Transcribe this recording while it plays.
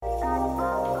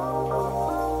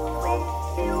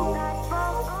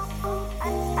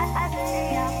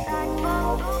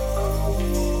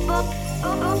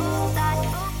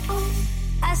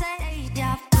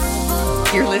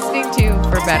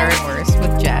Better and Worse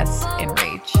with Jess and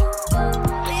Rach.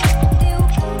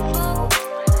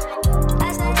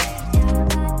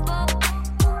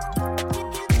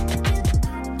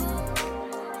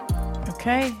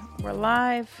 Okay, we're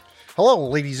live. Hello,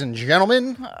 ladies and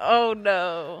gentlemen. Oh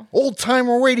no. Old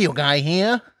timer radio guy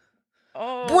here.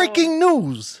 Oh. Breaking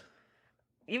news.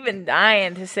 You've been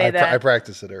dying to say that. I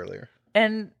practiced it earlier.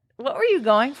 And what were you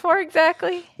going for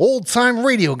exactly? Old time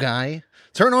radio guy.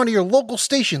 Turn on to your local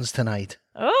stations tonight.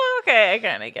 Oh, okay. I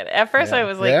kind of get it. At first I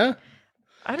was like,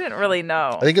 I didn't really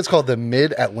know. I think it's called the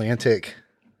Mid-Atlantic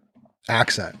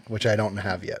accent, which I don't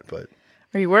have yet, but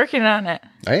Are you working on it?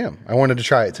 I am. I wanted to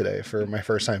try it today for my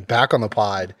first time back on the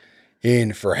pod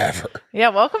in forever. Yeah,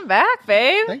 welcome back,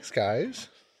 babe. Thanks, guys.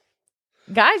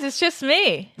 Guys, it's just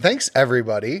me. Thanks,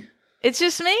 everybody. It's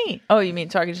just me. Oh, you mean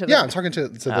talking to the... Yeah, I'm talking to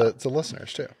the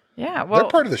listeners, too. Yeah, well... They're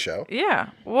part of the show. Yeah.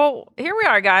 Well, here we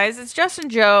are, guys. It's Justin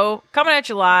Joe coming at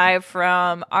you live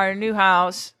from our new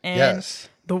house in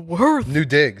the Worth. New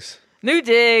digs. New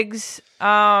digs.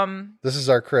 This is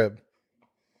our crib.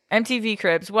 MTV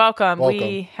Cribs. Welcome.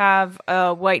 We have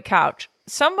a white couch.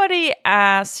 Somebody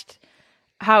asked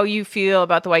how you feel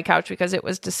about the white couch because it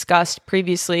was discussed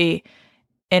previously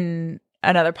in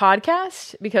another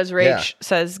podcast because Rach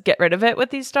says get rid of it with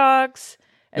these dogs.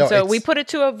 And so we put it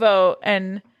to a vote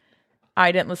and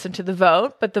I didn't listen to the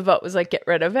vote, but the vote was like, get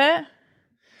rid of it.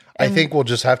 I think we'll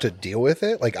just have to deal with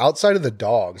it. Like outside of the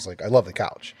dogs, like I love the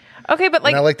couch. Okay, but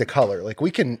like, and I like the color. Like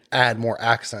we can add more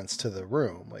accents to the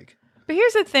room. Like, but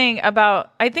here's the thing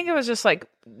about, I think it was just like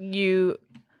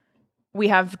we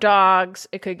have dogs.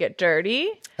 It could get dirty.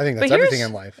 I think that's everything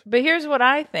in life. But here's what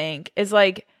I think is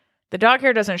like the dog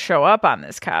hair doesn't show up on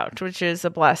this couch, which is a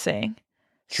blessing.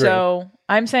 True. So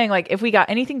I'm saying like if we got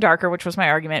anything darker, which was my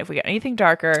argument, if we got anything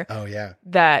darker,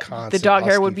 that constant the dog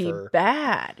hair would be fur.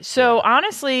 bad. So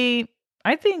honestly,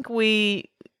 I think we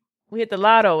hit the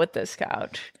lotto with this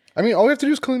couch. I mean, all we have to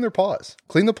do is clean their paws.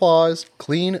 Clean the paws,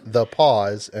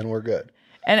 and we're good.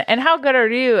 And how good are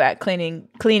you at cleaning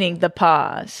the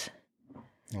paws?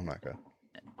 I'm not good.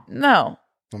 No.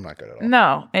 I'm not good at all.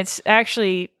 No, it's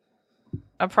actually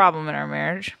a problem in our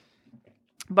marriage.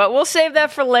 But we'll save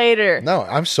that for later. No,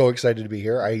 I'm so excited to be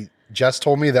here. Jess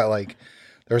told me that like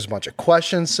there's a bunch of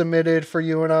questions submitted for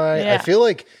you and I. Yeah. I feel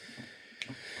like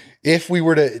if we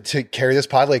were to carry this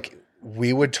pod, like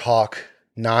we would talk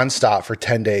nonstop for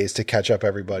 10 days to catch up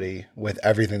everybody with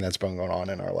everything that's been going on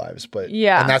in our lives. But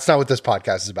and that's not what this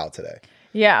podcast is about today.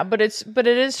 Yeah, but it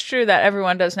is true that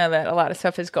everyone does know that a lot of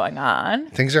stuff is going on.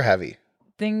 Things are heavy.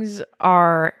 Things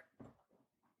are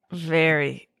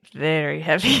very, very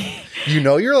heavy. You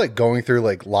know, you're like going through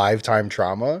like lifetime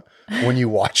trauma when you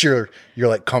watch your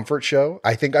like comfort show.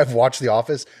 I think I've watched The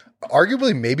Office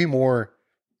arguably maybe more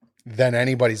than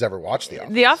anybody's ever watched The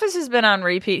Office. The Office has been on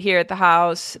repeat here at the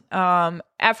house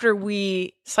after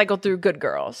we cycled through Good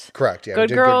Girls. Correct, yeah.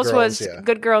 Good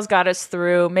Girls got us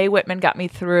through. Mae Whitman got me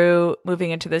through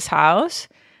moving into this house,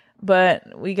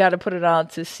 but we got to put it on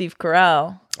to Steve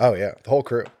Carell. Oh, yeah, the whole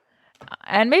crew.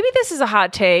 And maybe this is a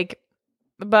hot take,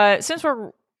 but since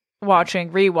we're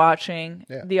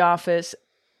rewatching The Office,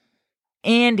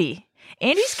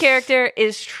 Andy's character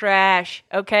is trash,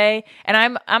 okay? And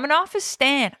I'm an Office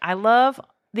stan. I love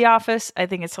The Office. I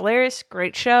think it's hilarious.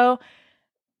 Great show.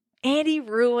 Andy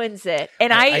ruins it.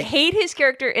 And I hate his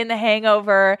character in The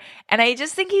Hangover. And I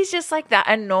just think he's just like that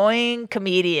annoying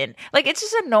comedian. Like, it's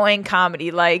just annoying comedy.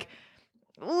 Like,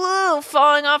 whoa,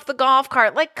 falling off the golf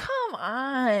cart. Like, come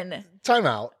on. Time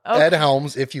out. Okay. Ed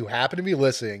Helms, if you happen to be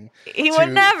listening, he would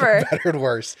never. Better and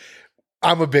Worse.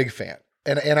 I'm a big fan.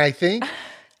 And I think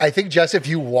Jess, if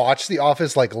you watch The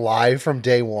Office like live from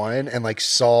day one and like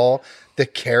saw the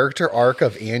character arc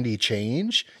of Andy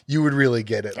change, you would really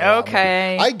get it.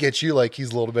 Okay. I get you. Like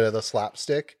he's a little bit of the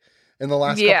slapstick in the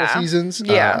last couple seasons.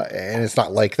 Yeah. And it's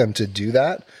not like them to do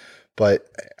that. But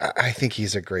I think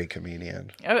he's a great comedian.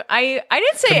 I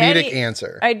didn't say comedic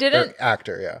answer. I didn't. Or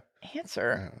actor, yeah.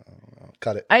 Answer.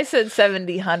 Cut it. I said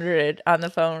 70-100 on the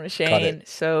phone with Shane,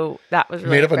 so that was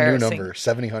really made up a new embarrassing. number,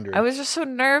 70-100. I was just so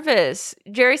nervous.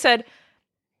 Jerry said,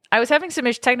 I was having some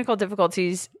technical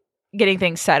difficulties getting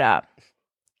things set up.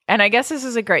 And I guess this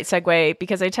is a great segue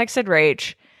because I texted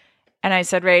Rach and I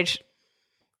said, Rach,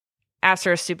 asked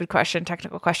her a stupid question,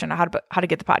 technical question, how to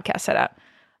get the podcast set up.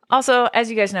 Also, as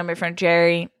you guys know, my friend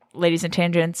Jerry, Ladies and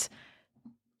Tangents,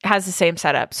 has the same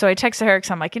setup. So I texted her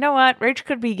because I'm like, you know what? Rach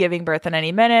could be giving birth in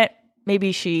any minute.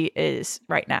 Maybe she is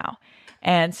right now.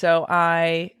 And so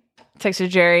I texted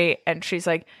Jerry and she's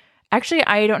like, actually,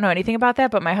 I don't know anything about that,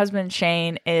 but my husband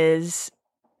Shane is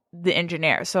the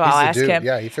engineer. So I'll ask him.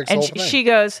 Yeah, he fixed the whole thing. She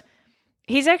goes,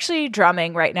 he's actually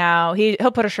drumming right now.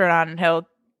 He'll put a shirt on and he'll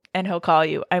and he'll call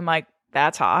you. I'm like,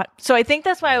 that's hot. So I think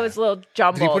that's why I was a little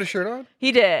jumbled. Did he put a shirt on?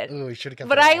 He did. Oh, he should have kept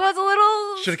But it I off. was a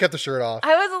little... Should have kept the shirt off.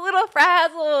 I was a little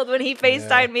frazzled when he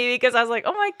FaceTimed me because I was like,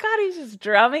 oh my God, he's just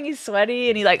drumming. He's sweaty.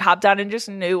 And he like hopped on and just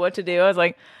knew what to do. I was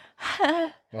like...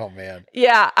 Oh, man.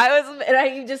 Yeah,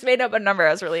 I just made up a number.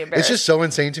 I was really embarrassed. It's just so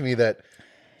insane to me that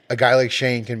a guy like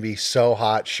Shane can be so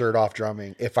hot, shirt off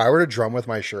drumming. If I were to drum with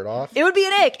my shirt off, it would be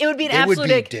an ick. It would be an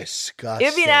absolute ick. Disgusting.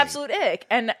 It would be an absolute ick.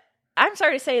 And I'm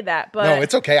sorry to say that, but no,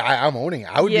 it's okay. I'm owning it.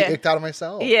 I would be icked out of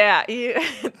myself. Yeah,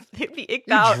 you'd be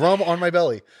icked out. Drum on my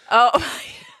belly. Oh,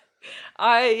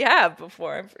 I have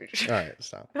before, I'm pretty sure. All right,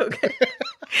 stop. Okay.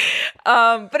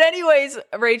 But anyways,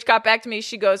 Rach got back to me.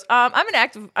 She goes, no,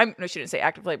 she didn't say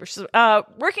active labor. She's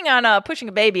working on pushing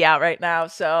a baby out right now.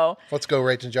 So let's go,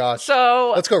 Rach and Josh.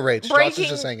 So let's go, Rach. Josh is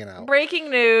just hanging out.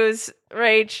 Breaking news,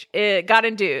 Rach got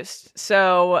induced.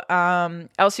 So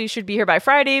Elsie should be here by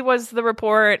Friday was the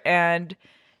report, and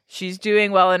she's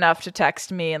doing well enough to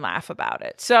text me and laugh about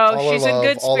it. So all she's in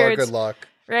good spirits. All our good luck.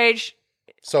 Rach.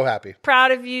 So happy. Proud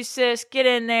of you, sis. Get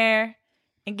in there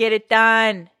and get it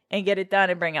done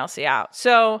and bring Elsie out.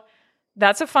 So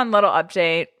that's a fun little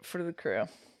update for the crew.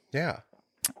 Yeah.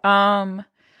 Yeah,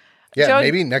 Joe,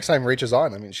 maybe next time Rach is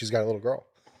on, I mean, she's got a little girl.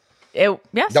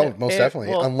 Yes. No, most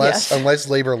definitely. Unless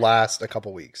labor lasts a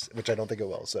couple weeks, which I don't think it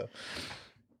will. So.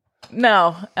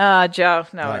 No, Joe.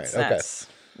 No, all it's right, okay.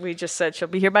 We just said she'll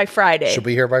be here by Friday. She'll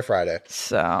be here by Friday.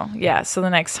 So, yeah. So the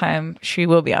next time she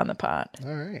will be on the pod.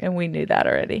 All right. And we knew that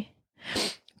already.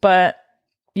 But,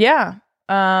 yeah.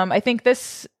 I think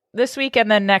this week and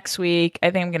then next week,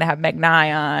 I think I'm going to have Meg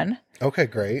Nye on. Okay,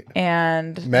 great.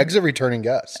 And Meg's a returning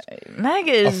guest. Meg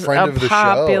is a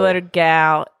popular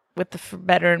gal with the For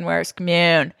Better and Worse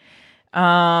commune.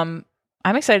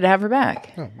 I'm excited to have her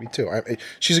back. Oh, me too.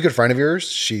 She's a good friend of yours.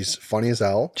 She's funny as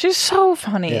hell. She's so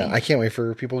funny. Yeah, I can't wait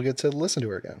for people to get to listen to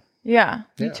her again. Yeah,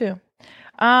 me too.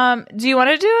 Do you want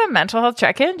to do a mental health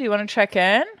check-in? Do you want to check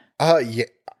in? Yeah,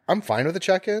 I'm fine with a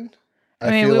check-in.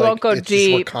 I mean, we won't go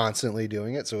deep. We're constantly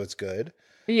doing it, so it's good.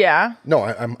 Yeah. No,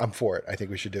 I'm for it. I think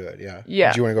we should do it. Yeah.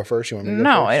 Yeah. Do you want to go first? You want me to go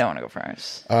first? No, I don't want to go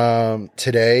first.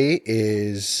 Today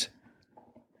is.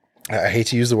 I hate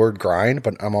to use the word grind,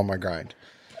 but I'm on my grind.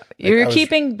 You're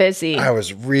keeping busy. I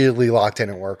was really locked in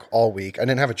at work all week. I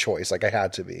didn't have a choice. Like I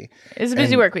had to be. It's a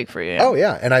busy work week for you. Oh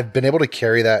yeah. And I've been able to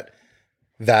carry that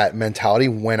mentality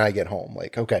when I get home.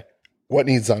 Like, okay, what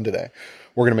needs done today?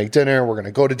 We're going to make dinner. We're going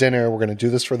to go to dinner. We're going to do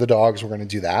this for the dogs. We're going to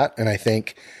do that. And I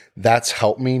think that's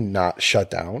helped me not shut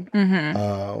down.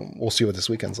 Mm-hmm. We'll see what this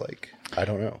weekend's like. I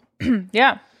don't know.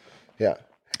 Yeah. Yeah.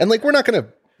 And like, we're not going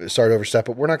to start overstep,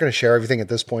 but we're not going to share everything at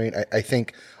this point. I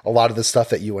think a lot of the stuff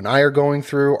that you and I are going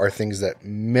through are things that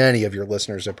many of your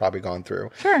listeners have probably gone through.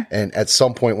 Sure. And at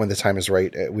some point when the time is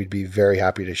right, we'd be very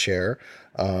happy to share.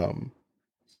 But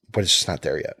it's just not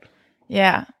there yet.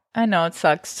 Yeah. I know it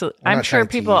sucks. I'm sure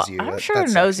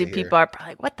nosy people are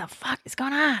probably like, what the fuck is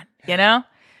going on? You know?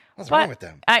 What's wrong with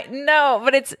them? I know,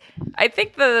 but I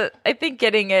think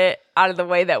getting it out of the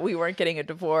way that we weren't getting a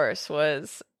divorce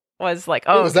was like,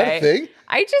 oh, was that a thing?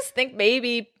 I just think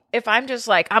maybe if I'm just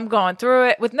like, I'm going through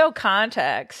it with no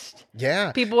context.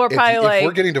 Yeah. People are probably if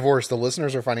we're getting divorced, the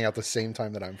listeners are finding out the same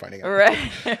time that I'm finding out. Right.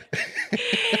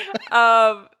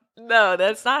 No,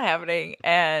 that's not happening.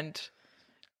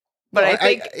 But I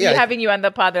think having you on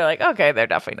the pod, they're like, okay, they're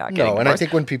definitely not getting divorced. And I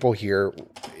think when people hear,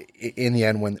 in the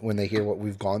end, when they hear what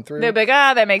we've gone through, they're like,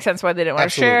 that makes sense why they didn't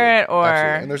want to share it.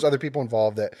 And there's other people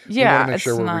involved that we want to make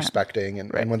sure we're respecting.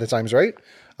 And when the time's right,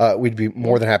 we'd be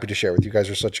more than happy to share with you. Guys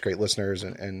are such great listeners,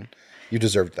 and you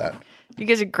deserved that. You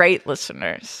guys are great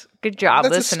listeners. Good job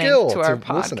listening to our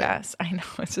podcast. Listening. I know,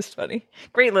 it's just funny.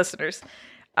 Great listeners.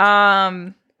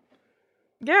 Mental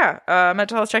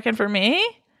health check-in for me.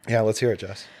 Yeah, let's hear it,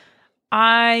 Jess.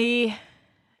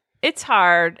 It's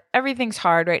hard. Everything's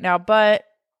hard right now, but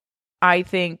I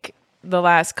think the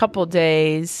last couple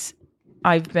days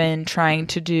I've been trying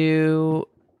to do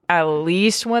at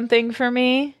least one thing for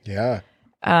me. Yeah.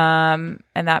 And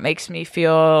that makes me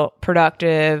feel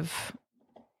productive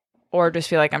or just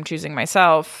feel like I'm choosing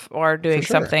myself or doing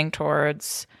something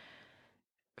towards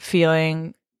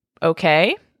feeling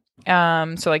okay.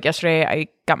 So like yesterday I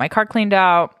got my car cleaned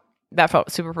out. That felt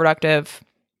super productive.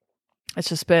 It's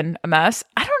just been a mess.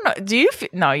 I don't know. Do you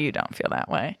no, you don't feel that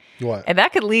way. What? And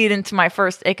that could lead into my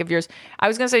first ick of yours. I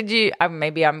was going to say,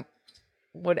 maybe I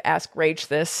would ask Rach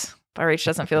this, but Rach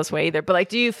doesn't feel this way either. But like,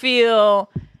 do you feel,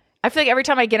 I feel like every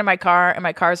time I get in my car and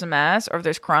my car's a mess or if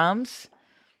there's crumbs,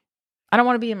 I don't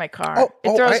want to be in my car.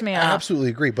 It throws me off. I absolutely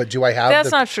agree. But do I have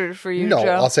That's not true for you, No,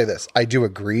 Joe. I'll say this. I do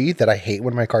agree that I hate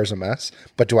when my car's a mess,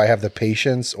 but do I have the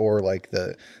patience or like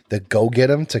the go get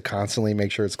 'em to constantly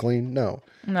make sure it's clean? No.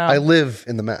 I live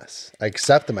in the mess. I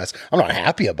accept the mess. I'm not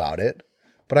happy about it,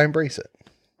 but I embrace it.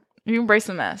 You embrace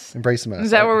the mess. Embrace the mess.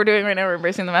 Is that what we're doing right now? We're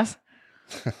embracing the mess?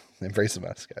 Embrace the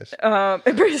mess, guys.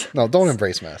 No, don't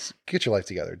embrace mess. Get your life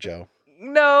together, Joe.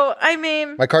 No, I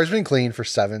mean... My car's been clean for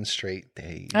 7 straight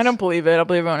days. I don't believe it. I'll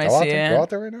believe it when I see it. Go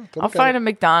out there right now. I'll find a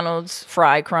McDonald's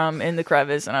fry crumb in the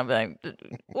crevice and I'll be like,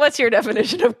 what's your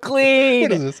definition of clean?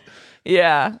 What is this?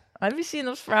 Yeah. Have you seen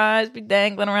those fries be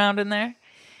dangling around in there?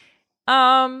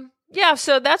 Yeah,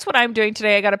 so that's what I'm doing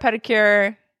today. I got a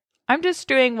pedicure. I'm just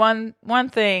doing one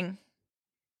thing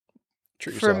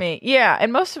for me. Yeah,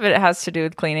 and most of it has to do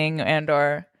with cleaning and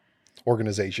or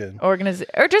organization. Or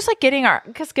just like getting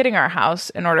our house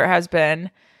in order has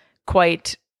been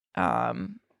quite a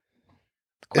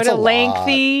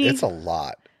lengthy. It's a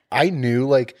lot. I knew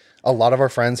like a lot of our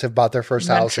friends have bought their first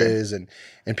houses and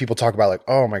people talk about like,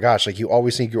 oh my gosh, like you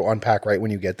always think you unpack right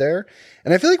when you get there.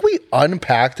 And I feel like we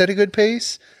unpacked at a good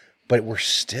pace, but we're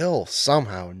still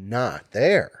somehow not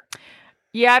there.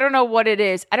 Yeah, I don't know what it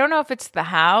is. I don't know if it's the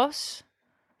house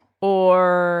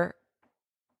or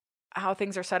how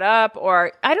things are set up,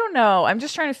 or I don't know. I'm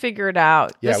just trying to figure it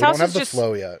out. Yeah, we don't have the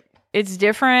flow yet. It's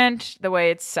different the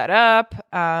way it's set up.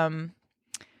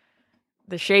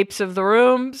 The shapes of the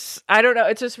rooms. I don't know.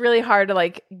 It's just really hard to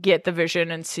like get the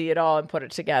vision and see it all and put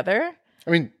it together. I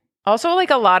mean, also like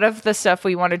a lot of the stuff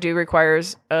we want to do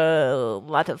requires a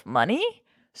lot of money.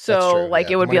 So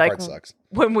like it would be like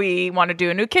when we want to do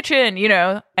a new kitchen, you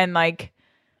know, and like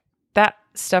that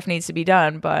stuff needs to be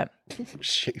done, but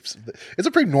shapes of it's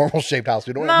a pretty normal shaped house.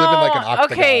 We don't live in like an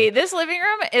octagon. Okay, this living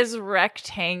room is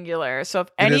rectangular. So if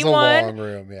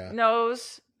anyone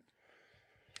knows,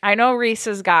 I know Reese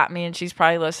has got me and she's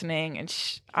probably listening and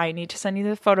I need to send you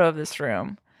the photo of this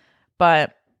room,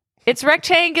 but it's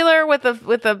rectangular with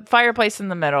a fireplace in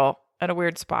the middle at a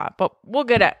weird spot, but we'll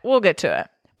get to it.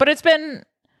 But it's been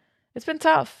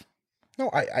tough. No,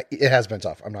 it has been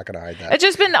tough. I'm not going to hide that. It's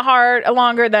just been hard,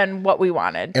 longer than what we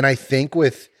wanted. And I think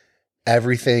with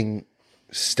everything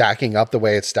stacking up the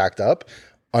way it's stacked up,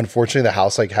 unfortunately, the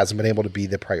house like hasn't been able to be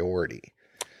the priority.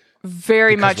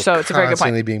 Very much so. It's a very good point.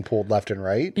 Constantly being pulled left and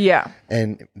right. Yeah.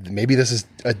 And maybe this is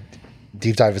a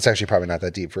deep dive. It's actually probably not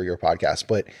that deep for your podcast,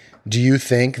 but do you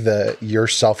think your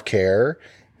self-care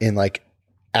in like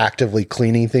actively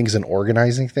cleaning things and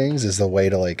organizing things is the way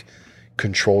to like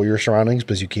control your surroundings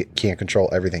because you can't control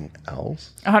everything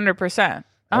else? 100%.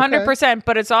 100%.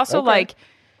 But it's also like,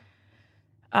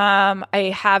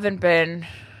 I haven't been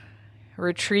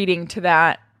retreating to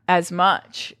that as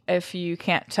much. If you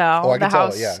can't tell, the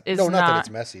house is not that it's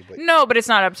messy, but no, but it's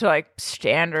not up to like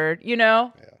standard, you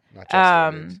know? Yeah, not just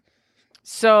standards.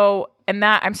 So, and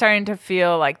that I'm starting to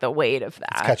feel like the weight of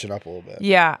that. It's catching up a little bit.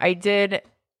 Yeah, I did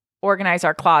organize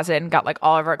our closet and got like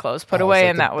all of our clothes put away,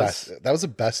 and that was the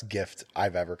best gift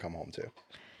I've ever come home to.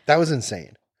 That was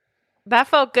insane. That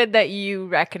felt good that you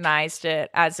recognized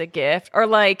it as a gift, or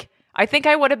like I think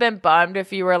I would have been bummed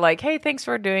if you were like, "Hey, thanks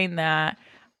for doing that."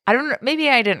 I don't know. Maybe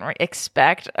I didn't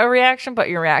expect a reaction, but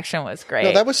your reaction was great.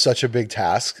 No, that was such a big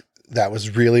task. That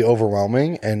was really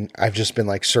overwhelming, and I've just been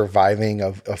like surviving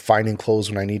of finding clothes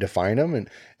when I need to find them, and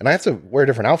I have to wear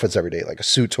different outfits every day, like a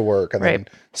suit to work, and then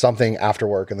something after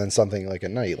work, and then something like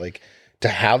at night. Like to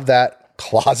have that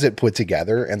closet put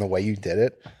together and the way you did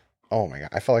it, oh my god,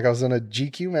 I felt like I was in a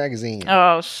GQ magazine.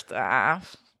 Oh, stop!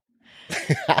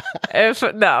 I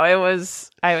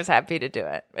was happy to do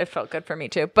it. It felt good for me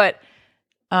too, but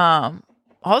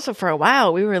also for a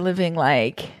while we were living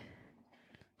like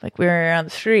we were on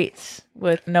the streets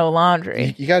with no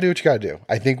laundry. You got to do what you got to do.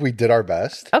 I think we did our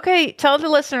best. Okay, tell the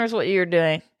listeners what you're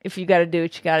doing if you got to do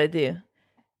what you got to do.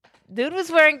 Dude was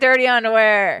wearing dirty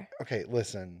underwear. Okay,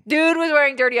 listen. Dude was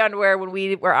wearing dirty underwear when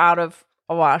we were out of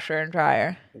a washer and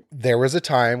dryer. There was a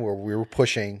time where we were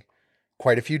pushing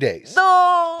quite a few days.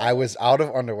 No. I was out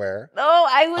of underwear. No,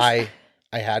 I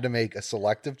had to make a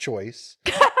selective choice.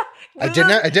 I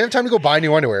didn't have time to go buy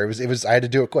new underwear. It was I had to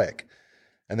do it quick.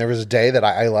 And there was a day that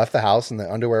I left the house and the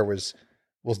underwear was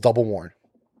double worn.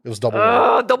 It was double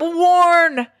worn. Double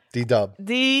worn. D-dub.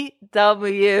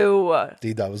 D-W.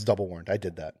 D-dub was double worn. I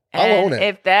did that. I'll own it.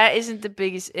 If that isn't the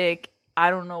biggest ick, I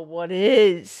don't know what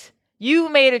is. You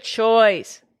made a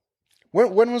choice.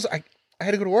 When was I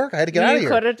had to go to work. I had to get out of here.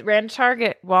 You could have ran to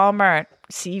Target, Walmart,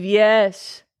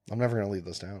 CVS. I'm never going to live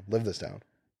this down.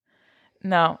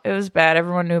 No, it was bad.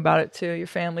 Everyone knew about it too. Your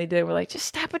family did. We're like, just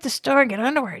stop at the store and get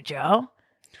underwear, Joe.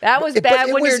 That was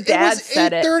bad when your dad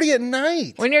said it. It was 8:30 at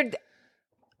night. When your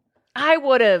I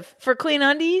would have for clean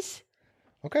undies.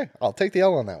 Okay, I'll take the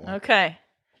L on that one. Okay.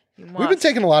 We've been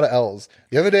taking a lot of L's.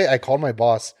 The other day, I called my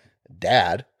boss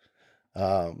Dad.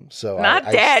 So not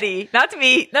Daddy, not to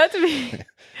me.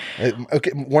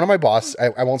 Okay, one of my boss,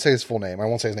 I won't say his full name. I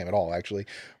won't say his name at all, actually.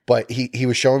 But he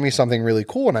was showing me something really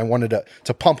cool, and I wanted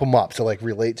to pump him up, to like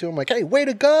relate to him. Like, hey, way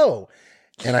to go!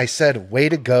 And I said, way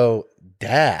to go,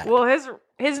 Dad. Well,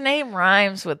 his name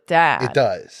rhymes with Dad. It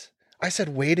does. I said,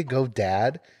 way to go,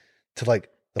 Dad. To like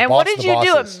the and boss. What did you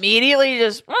do immediately?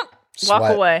 Just walk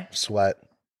away. Sweat.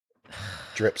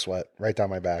 Drip sweat right down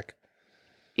my back.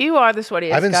 You are the sweatiest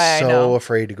guy I know. I've been so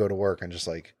afraid to go to work and just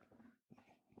like.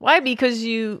 Why? Because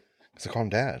I call him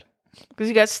Dad. Because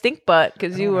you got stink butt.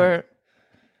 Because you were.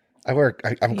 I'm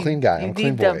a clean guy. I'm a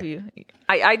clean boy.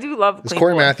 I do love. As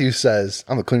Corey Matthews says,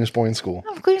 I'm the cleanest boy in school.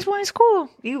 I'm the cleanest boy in school.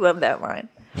 You love that line.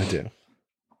 I do.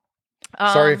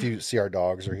 Sorry if you see our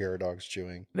dogs or hear our dogs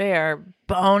chewing. They are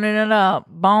boning it up.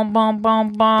 Bone, bone,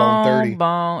 bone, bone. Bone 30.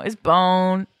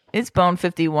 Bone. It's bone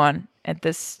 51 at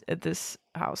this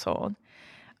household.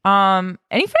 Any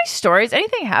funny stories?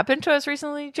 Anything happened to us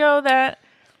recently, Joe, that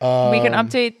we can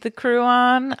update the crew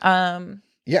on?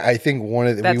 Yeah, I think one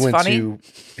of we went funny to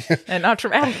and not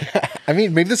traumatic. I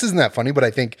mean, maybe this isn't that funny, but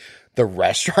I think the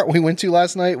restaurant we went to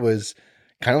last night was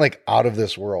kind of like out of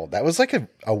this world. That was like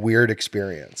a weird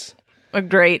experience.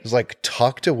 It was like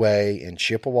tucked away in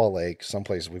Chippewa Lake,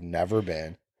 someplace we've never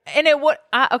been. And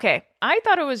okay. I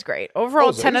thought it was great.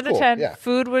 Overall, 10 out of 10. Yeah.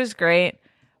 Food was great,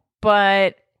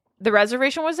 but the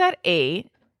reservation was at 8.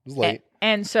 It was late.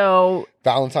 And so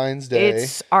Valentine's Day.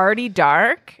 It's already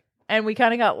dark, and we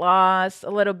kind of got lost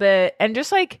a little bit. And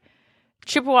just like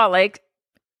Chippewa Lake,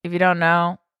 if you don't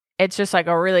know, it's just like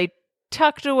a really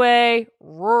tucked away,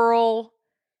 rural,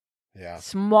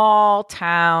 small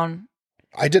town.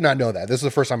 I did not know that. This is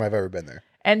the first time I've ever been there.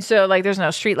 And so, like, there's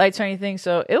no street lights or anything.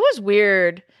 So it was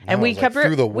weird. And we kept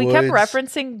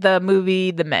referencing the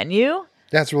movie The Menu.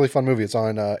 Yeah, it's a really fun movie. It's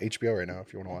on HBO right now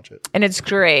if you want to watch it. And it's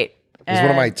great. It's one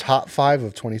of my top 5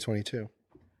 of 2022.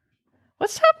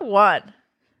 What's top 1?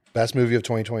 Best movie of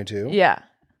 2022? Yeah.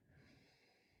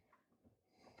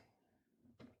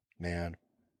 Man.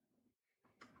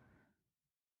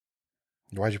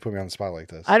 Why'd you put me on the spot like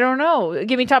this? I don't know.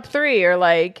 Give me top 3 or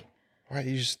like. Right,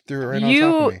 you just threw it right on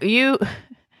top of me.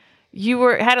 You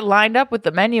had it lined up with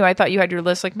The Menu. I thought you had your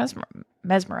list like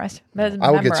mesmerized.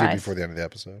 I will get to you before the end of the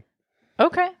episode.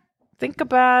 Okay. Think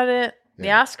about it. Yeah. The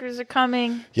Oscars are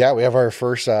coming. Yeah, we have our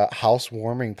first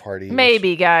housewarming party.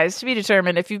 Maybe, guys. To be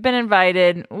determined. If you've been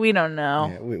invited, we don't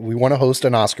know. Yeah, we want to host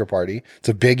an Oscar party. It's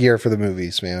a big year for the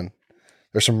movies, man.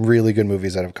 There's some really good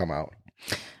movies that have come out.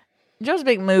 Joe's a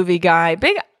big movie guy.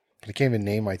 I can't even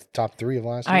name my top 3 of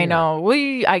last year. I know.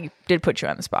 I did put you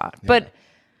on the spot. Yeah. But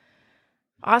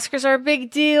Oscars are a big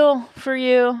deal for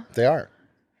you. They are.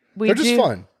 They're just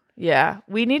fun. Yeah.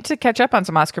 We need to catch up on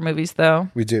some Oscar movies, though.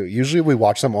 We do. Usually we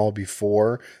watch them all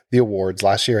before the awards.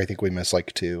 Last year, I think we missed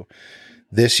like 2.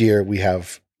 This year, we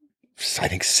have, I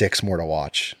think, 6 more to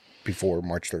watch before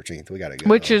March 13th. We got to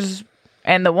go.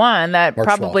 And the one that March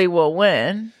probably 12th. Will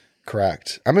win.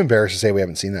 Correct. I'm embarrassed to say we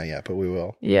haven't seen that yet, but we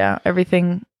will. Yeah.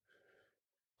 Everything.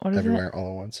 What is Everywhere it? All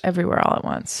at Once. Everywhere All at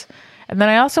Once. And then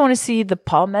I also want to see the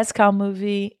Paul Mescal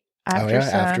movie, After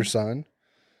Sun. After Sun.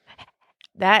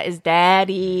 That is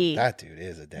daddy. That dude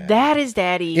is a daddy. That is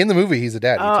daddy. In the movie, he's a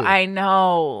daddy, too. I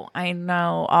know.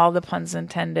 All the puns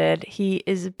intended. He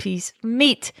is a piece of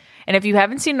meat. And if you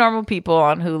haven't seen Normal People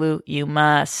on Hulu, you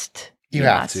must. You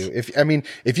have to.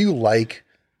 If you like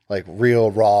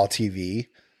real raw TV,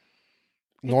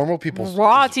 Normal People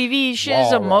raw TV shit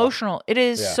is emotional. Raw. It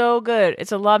is so good.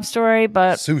 It's a love story,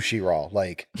 but sushi raw,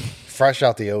 like fresh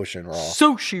out the ocean raw.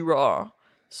 Sushi raw.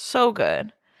 So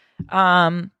good.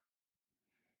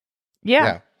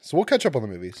 Yeah. So we'll catch up on the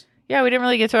movies. Yeah, we didn't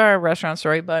really get to our restaurant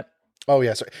story, but oh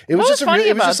yeah, sorry. It was just funny.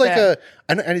 It was just like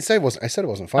I said it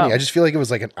wasn't funny. I just feel like it was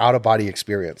like an out of body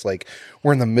experience. Like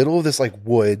we're in the middle of this like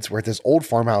woods, we're at this old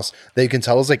farmhouse that you can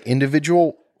tell is like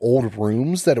individual old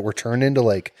rooms that were turned into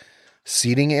like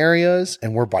seating areas,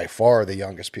 and we're by far the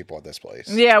youngest people at this place.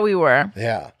 Yeah, we were.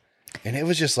 Yeah. And it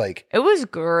was just like it was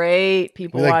great.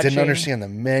 People we watching. Didn't understand the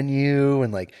menu,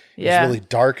 and like it was really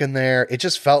dark in there. It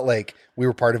just felt like we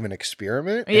were part of an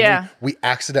experiment. And we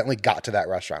accidentally got to that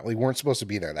restaurant. We weren't supposed to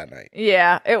be there that night.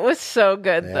 Yeah, it was so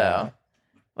good though.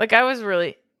 Like I was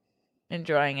really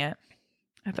enjoying it.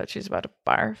 I thought she was about to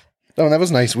barf. Oh, and that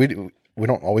was nice. We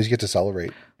don't always get to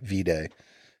celebrate V-Day.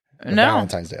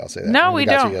 Valentine's Day, I'll say that. No, we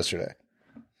don't. Yesterday.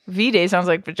 V-Day sounds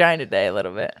like Vagina Day a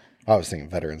little bit. I was thinking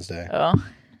Veterans Day. Oh.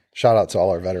 Shout out to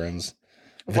all our veterans.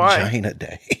 Why? Vagina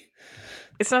Day.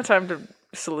 It's not time to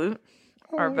salute.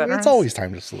 our veterans. It's always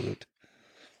time to salute.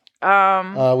 We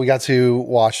got to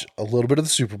watch a little bit of the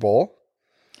Super Bowl.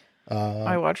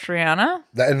 I watched Rihanna.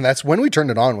 And that's when we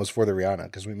turned it on, was for the Rihanna,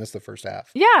 because we missed the first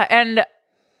half. Yeah, and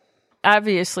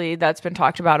obviously that's been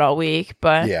talked about all week,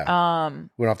 but we don't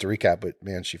have to recap, but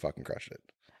man, she fucking crushed it.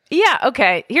 Yeah,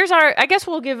 okay. I guess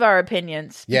we'll give our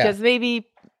opinions because maybe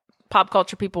pop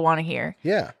culture people want to hear.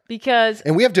 Yeah.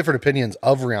 And we have different opinions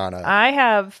of Rihanna. I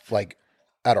have, like,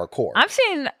 at our core. I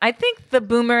think the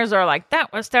boomers are like,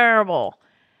 that was terrible.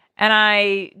 And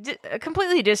I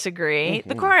completely disagree. Mm-hmm.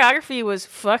 The choreography was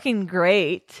fucking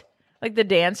great. Like, the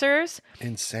dancers.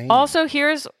 Insane. Also,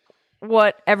 here's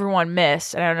what everyone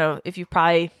missed. And I don't know if you've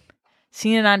probably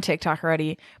seen it on TikTok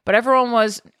already, but everyone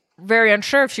was very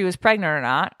unsure if she was pregnant or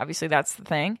not. Obviously, that's the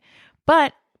thing.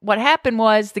 But what happened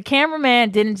was the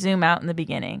cameraman didn't zoom out in the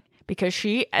beginning because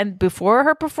before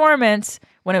her performance,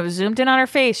 when it was zoomed in on her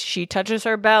face, she touches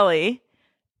her belly.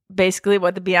 Basically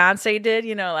what the Beyonce did,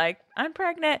 like, I'm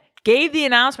pregnant, gave the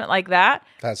announcement like that.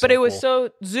 But it was so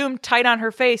zoomed tight on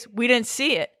her face, we didn't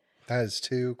see it. That is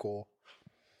too cool.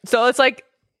 So it was like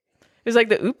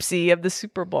the oopsie of the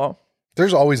Super Bowl.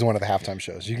 There's always one of the halftime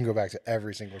shows. You can go back to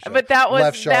every single show. But that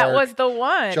was the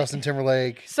one. Justin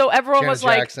Timberlake. So everyone Janet was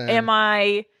like, Jackson. am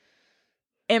I,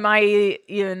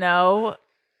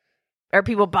 are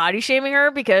people body shaming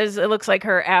her because it looks like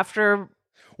her after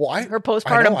her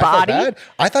postpartum body?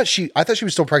 I thought she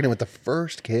was still pregnant with the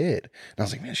first kid. And I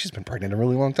was like, man, she's been pregnant a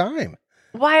really long time.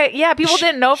 Why? Yeah, people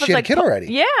didn't know if it's like a kid already.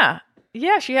 Yeah.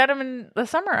 Yeah, she had him in the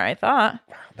summer, I thought.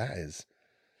 Wow, that is.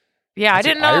 Yeah, I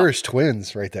didn't know. Irish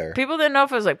twins right there. People didn't know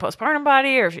if it was like postpartum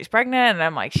body or if she's pregnant. And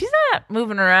I'm like, she's not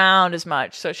moving around as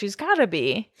much. So she's got to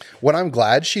be. What I'm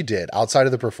glad she did outside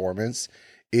of the performance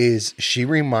is she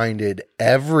reminded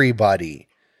everybody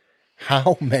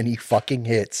how many fucking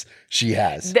hits she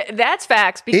has. That's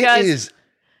facts because it is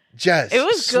just it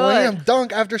was slam good.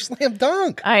 dunk after slam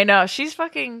dunk. I know. She's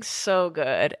fucking so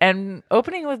good. And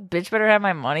opening with Bitch Better Have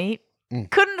My Money,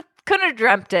 couldn't have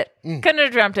dreamt it. Couldn't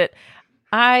have dreamt it.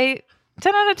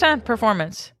 10 out of 10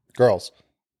 performance. Girls.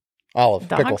 Olive.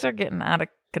 Dogs Pickle. are getting out of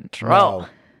control. No.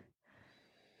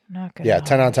 Not good. Yeah,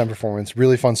 10 out of 10 performance.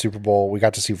 Really fun Super Bowl. We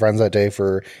got to see friends that day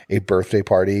for a birthday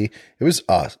party. It was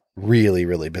a really,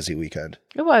 really busy weekend.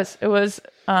 It was. We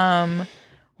kind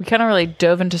of really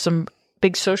dove into some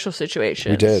big social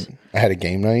situations. We did. I had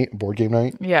a board game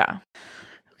night. Yeah.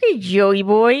 Okay, Joey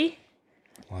boy.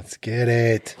 Let's get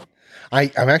it. I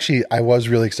was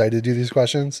really excited to do these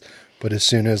questions, but as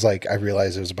soon as I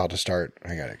realized it was about to start,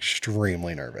 I got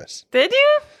extremely nervous. Did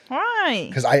you? Why?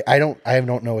 Because I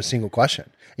don't know a single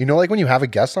question. When you have a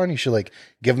guest on, you should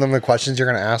give them the questions you're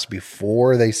going to ask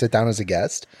before they sit down as a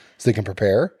guest so they can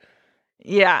prepare.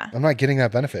 Yeah. I'm not getting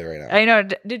that benefit right now. I know.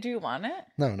 Did you want it?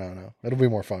 No. It'll be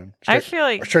more fun. I feel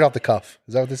like straight off the cuff.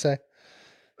 Is that what they say?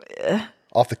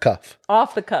 Off the cuff.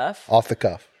 Off the cuff. Off the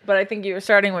cuff. But I think you were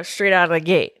starting with straight out of the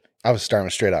gate. I was starting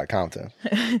with straight out of Compton.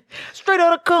 Straight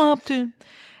out of Compton.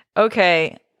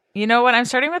 Okay. You know what? I'm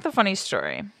starting with a funny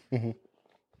story. Mm-hmm.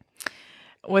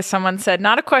 With someone said,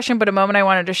 not a question, but a moment I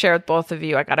wanted to share with both of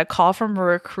you. I got a call from a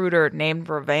recruiter named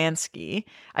Ravansky.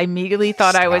 I immediately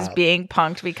thought I was being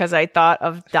punked because I thought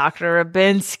of Dr.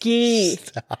 Rabinsky.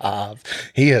 Stop.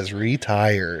 He has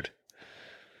retired.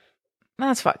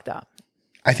 That's fucked up.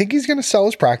 I think he's going to sell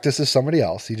his practice to somebody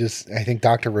else. I think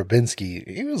Dr. Rabinsky,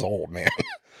 he was old, man.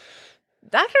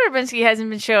 Dr. Rabinsky hasn't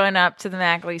been showing up to the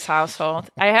Mackley's household.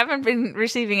 I haven't been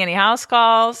receiving any house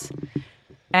calls.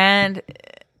 And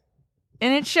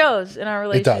it shows in our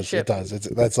relationship. It does.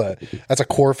 That's a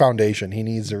core foundation. He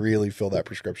needs to really fill that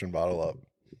prescription bottle up.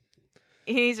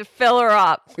 He needs to fill her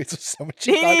up. Wait, so much.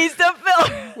 He needs to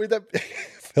fill. Wait,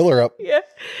 fill her up. Yeah,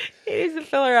 he needs to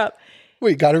fill her up.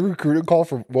 Wait, got a recruiting call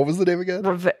from what was the name again?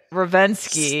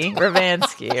 Ravansky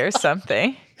or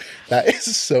something. That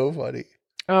is so funny.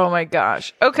 Oh my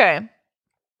gosh. Okay.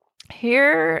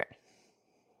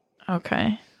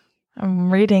 Okay.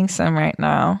 I'm reading some right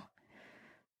now.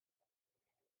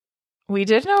 We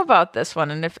did know about this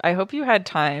one, and I hope you had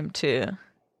time to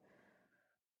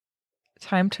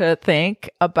think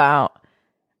about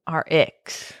our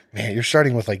icks. Man, you're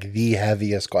starting with the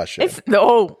heaviest question.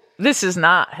 This is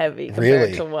not heavy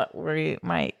compared to what we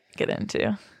might get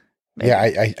into. Maybe. Yeah,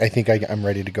 I think I'm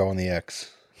ready to go on the icks.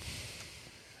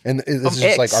 And this is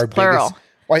just our plural. biggest.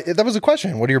 Why, that was a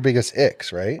question. What are your biggest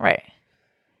icks, right? Right.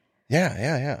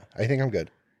 Yeah. I think I'm good.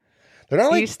 They're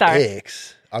not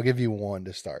icks. I'll give you one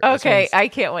to start. Okay, I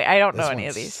can't wait. I don't know any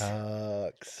of these.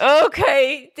 Sucks.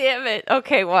 Okay, damn it.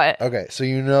 Okay, what? Okay, so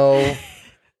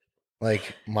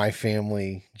my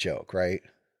family joke, right?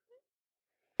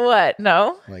 What?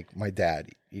 No. My dad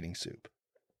eating soup.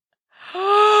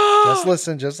 Just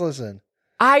listen.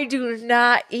 I do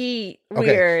not eat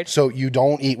weird. So you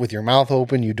don't eat with your mouth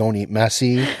open. You don't eat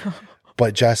messy.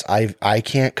 But Jess, I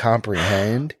can't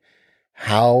comprehend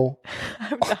how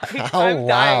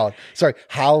loud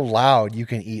you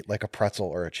can eat like a pretzel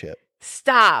or a chip.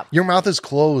 Stop. Your mouth is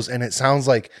closed and it sounds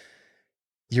like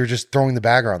you're just throwing the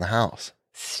bag around the house.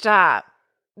 Stop.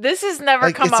 This has never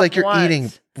like, come it's up like you're once.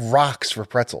 eating rocks for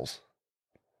pretzels.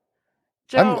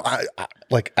 Joe. I'm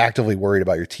like actively worried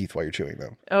about your teeth while you're chewing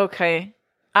them. Okay.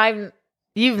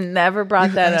 You've never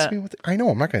brought that up. I know.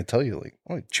 I'm not going to tell you. Like,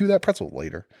 I'll chew that pretzel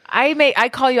later. I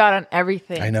call you out on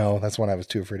everything. I know. That's one I was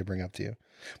too afraid to bring up to you.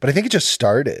 But I think it just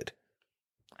started.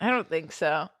 I don't think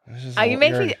so.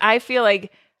 I feel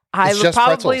like I would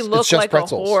probably look like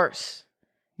pretzels. A horse.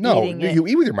 No, you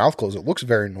eat with your mouth closed. It looks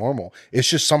very normal. It's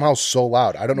just somehow so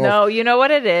loud. I don't know. No, you know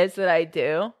what it is that I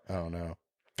do? Oh, no.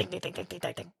 Ding, ding, ding, ding,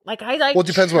 ding, ding. Like I like. Well, it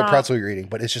depends what pretzel you're eating,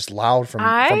 but it's just loud from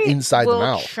inside the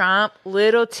mouth. Chomp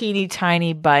little teeny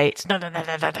tiny bites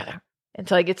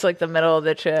until I get to like the middle of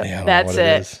the chip. Yeah, that's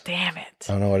it. Damn it!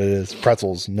 I don't know what it is.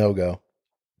 Pretzels, no go.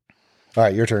 All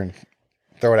right, your turn.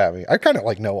 Throw it at me. I kind of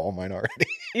like know all mine already.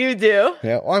 You do?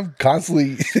 Yeah. Well, I'm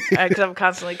constantly. Because I'm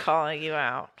constantly calling you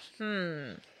out.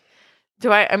 Do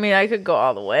I? I mean, I could go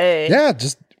all the way. Yeah.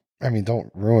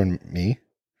 Don't ruin me.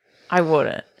 I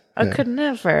wouldn't. I could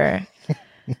never.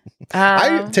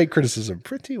 I take criticism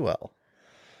pretty well.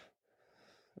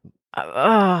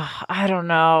 I don't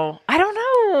know.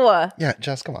 Yeah,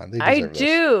 Jess, come on. I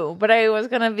do, but I was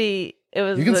gonna be. It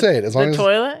was. You can say it as long as the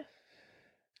toilet.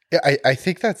 Yeah, I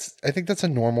think that's a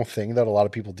normal thing that a lot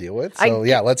of people deal with. So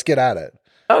let's get at it.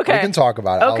 Okay, we can talk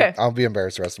about it. Okay, I'll be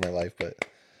embarrassed the rest of my life, but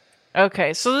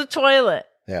okay. So the toilet.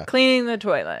 Yeah, cleaning the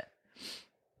toilet.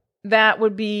 That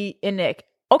would be a nick.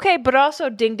 Okay, but also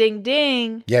ding, ding,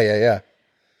 ding. Yeah.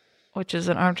 Which is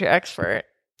an armchair expert.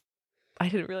 I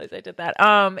didn't realize I did that.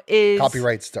 Is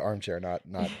copyrights to armchair, not.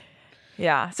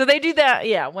 Yeah, so they do that.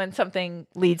 Yeah, when something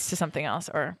leads to something else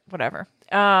or whatever.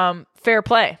 Fair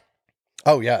play.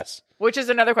 Oh yes. Which is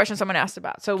another question someone asked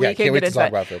about. So we can get into talk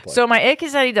about fair play. So my ick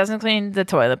is that he doesn't clean the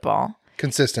toilet bowl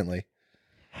consistently,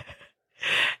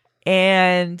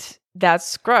 and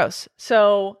that's gross.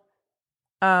 So,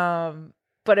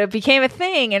 but it became a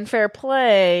thing in fair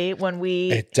play when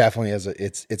it definitely is.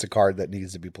 It's a card that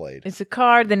needs to be played. It's a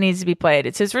card that needs to be played.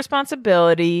 It's his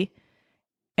responsibility,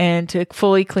 and to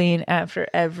fully clean after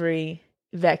every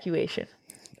evacuation.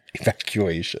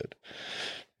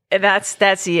 And that's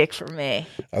the ick for me.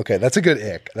 Okay, that's a good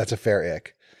ick. That's a fair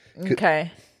ick. Okay.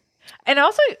 And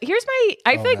also,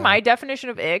 I feel like my definition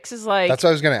of icks is like... That's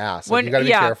what I was going to ask. Like, you got to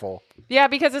be careful. Yeah,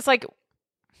 because it's like,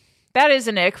 that is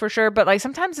an ick for sure. But like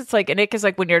sometimes it's like, an ick is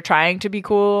like when you're trying to be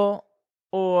cool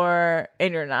and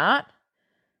you're not.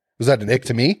 Was that an ick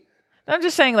to me? I'm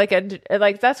just saying like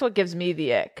that's what gives me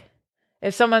the ick.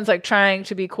 If someone's like trying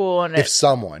to be cool and... Because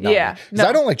I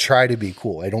don't like try to be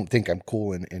cool. I don't think I'm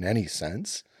cool in any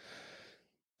sense.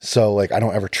 So, like, I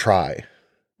don't ever try.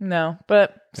 No,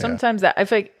 but sometimes that I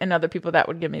feel like in other people that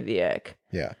would give me the ick.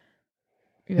 Yeah.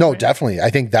 No, definitely. I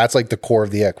think that's like the core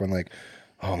of the ick when like,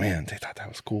 oh man, they thought that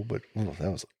was cool, but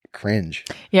that was cringe.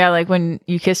 Yeah, like when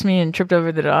you kissed me and tripped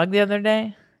over the dog the other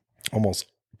day. Almost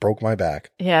broke my back.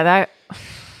 Yeah,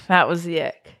 that was the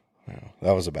ick. Yeah,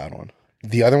 that was a bad one.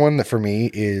 The other one that for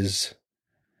me is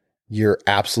your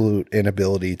absolute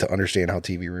inability to understand how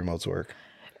TV remotes work.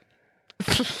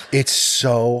 It's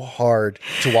so hard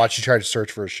to watch you try to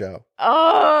search for a show.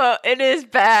 Oh, it is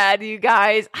bad, you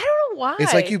guys. I don't know why.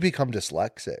 It's like you become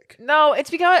dyslexic. No,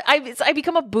 it's because I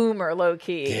become a boomer, low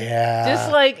key. Yeah,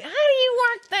 just like how do you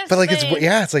work this? But like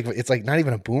thing? it's like not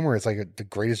even a boomer. It's like the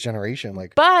greatest generation,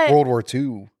 like but World War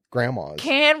II grandmas.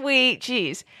 Can we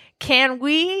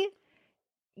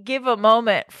give a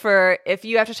moment for if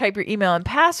you have to type your email and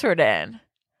password in?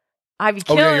 I'd be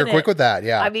killing it. Oh, yeah, you're quick with that.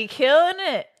 Yeah. I'd be killing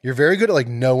it. You're very good at like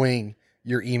knowing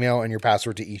your email and your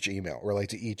password to each email or like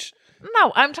to each.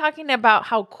 No, I'm talking about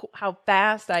how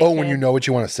fast I can. When you know what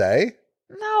you want to say?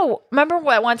 No. Remember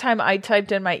what one time I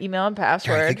typed in my email and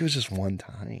password? Yeah, I think it was just one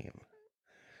time.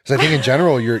 Because I think in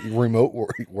general, your remote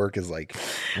work is like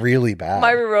really bad.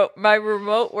 My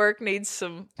remote work needs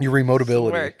some. Your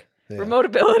remotability. Work. Yeah.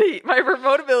 Remotability. My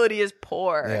remotability is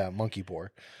poor. Yeah, monkey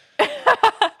poor.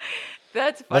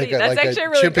 That's funny. That's actually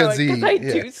really chimpanzee. Because I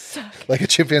do suck. Like a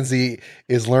chimpanzee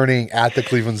is learning at the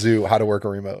Cleveland Zoo how to work a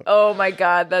remote. Oh my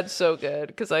God, that's so good.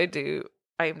 Because I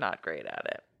am not great at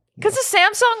it. Because the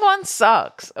Samsung one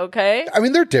sucks, okay? I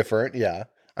mean, they're different, yeah.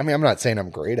 I mean, I'm not saying I'm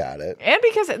great at it. And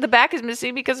because the back is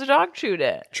missing because the dog chewed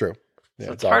it. True. Yeah,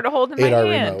 so it's hard to hold in my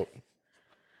hand. Remote.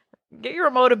 Get your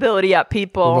remotability up,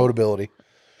 people. Remotability.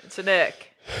 It's an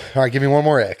ick. All right, give me one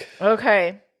more ick.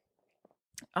 Okay.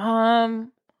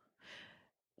 One.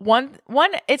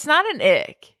 It's not an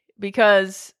ick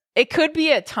because it could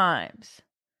be at times,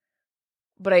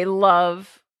 but I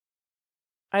love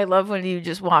when you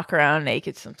just walk around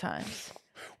naked sometimes.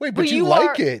 Wait, but you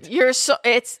like it.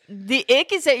 It's the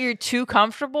ick is that you're too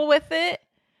comfortable with it.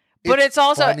 But it's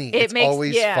also funny. It's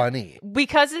always funny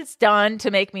because it's done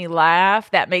to make me laugh.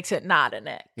 That makes it not an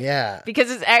ick. Yeah, because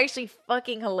it's actually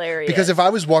fucking hilarious. Because if I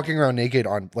was walking around naked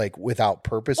on like without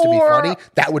purpose to be funny,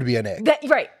 that would be an ick.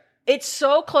 Right? It's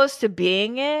so close to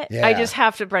being it. Yeah. I just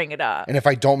have to bring it up. And if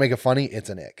I don't make it funny, it's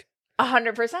an ick.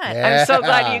 100%. I'm so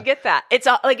glad you get that. It's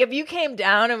like if you came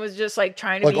down and was just like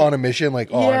trying to like on a mission,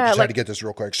 like I'm just trying to get this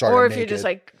real quick. Sorry, or if you're just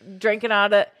like drinking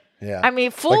out of. Yeah. I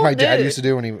mean, like my dad used to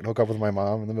do when he would hook up with my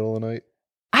mom in the middle of the night.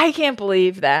 I can't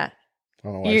believe that. I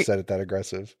don't know why I said it that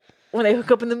aggressive. When they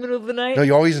hook up in the middle of the night? No,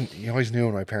 you always knew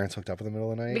when my parents hooked up in the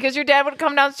middle of the night. Because your dad would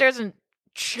come downstairs and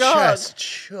chug. Just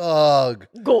chug.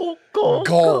 Go.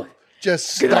 Just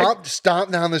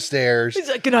stomp down the stairs. He's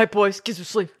like, good night, boys. Get some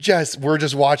sleep. We're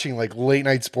just watching like late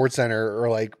night Sports Center or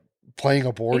like playing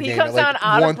a board game at like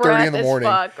 1:30 in the morning.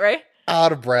 Fuck, right?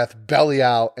 Out of breath, belly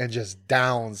out, and just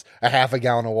downs a half a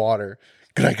gallon of water.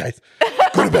 Good night, guys.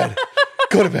 Go to bed.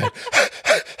 Go to bed.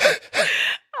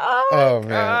 Oh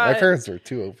man, my parents are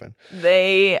too open.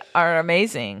 They are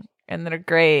amazing and they're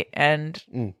great and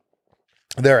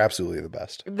they're absolutely the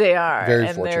best. They are. Very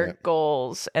and fortunate. Their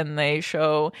goals and they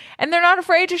show and they're not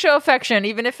afraid to show affection,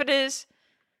 even if it is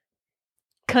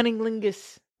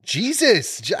cunnilingus.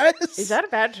 Jesus, Jess. Is that a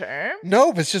bad term?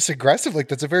 No, but it's just aggressive. Like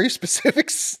that's a very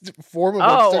specific form of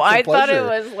sexual I pleasure. thought it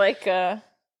was like a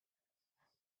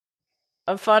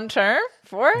fun term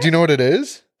for it. Do you know what it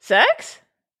is? Sex?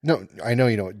 No, I know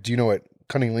you know. Do you know what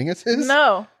cunnilingus is?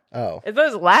 No. Oh. It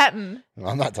was Latin.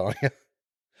 I'm not telling you.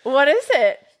 What is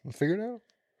it? We'll figure it out.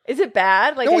 Is it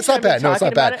bad? Like no, it's not bad. No, it's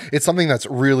not bad. It's something that's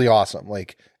really awesome.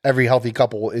 Like every healthy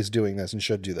couple is doing this and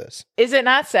should do this. Is it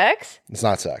not sex? It's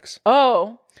not sex.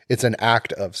 Oh. It's an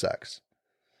act of sex.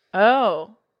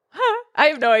 Oh. Huh. I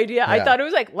have no idea. Yeah. I thought it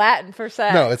was like Latin for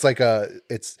sex. No, it's like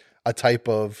it's a type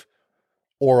of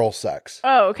oral sex.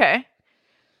 Oh, okay.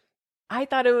 I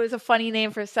thought it was a funny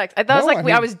name for sex. I thought it was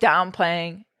like I was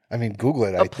downplaying. I mean, Google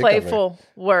it. A playful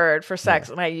word for sex,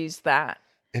 and I used that.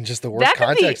 In just the worst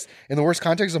context. In the worst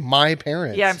context of my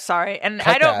parents. Yeah, I'm sorry, and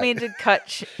I don't mean to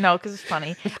cut. No, because it's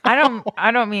funny. I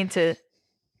don't mean to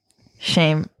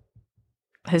shame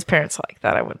his parents like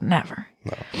that. I would never.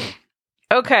 No.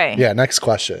 Okay. Yeah. Next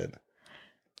question.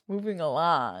 Moving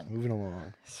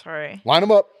along. Sorry. Line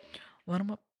them up.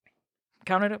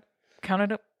 Count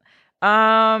it up.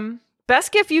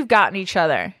 Best gift you've gotten each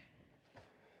other.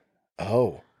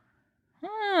 Oh.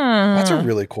 That's a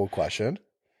really cool question.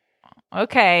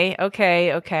 Okay. I'm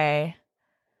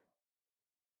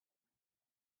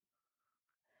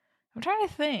trying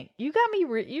to think. You've got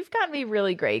me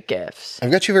really great gifts.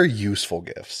 I've got you very useful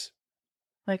gifts.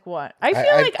 Like what? I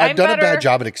feel like I've done a bad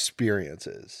job at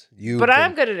experiences.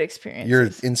 I'm good at experiences. You're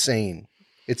insane.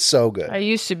 It's so good. I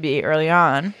used to be early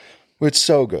on. It's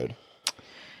so good.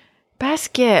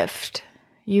 Best gift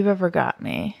you've ever got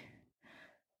me.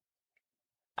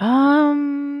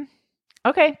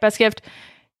 Okay, best gift.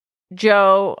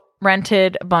 Joe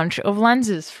rented a bunch of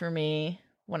lenses for me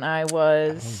when I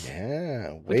was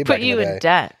way put you in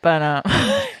debt, but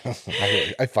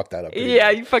I fucked that up.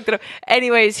 You fucked it up.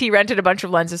 Anyways, he rented a bunch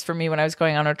of lenses for me when I was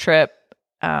going on a trip.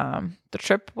 The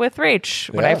trip with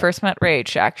Rach when I first met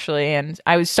Rach, actually, and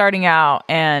I was starting out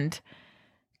and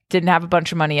didn't have a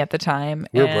bunch of money at the time.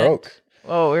 We were broke.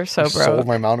 Oh, we're so broke. Sold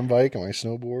my mountain bike and my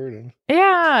snowboard,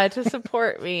 and to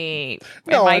support me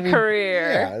in my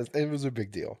career. Yeah, it was a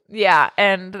big deal. Yeah,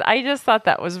 and I just thought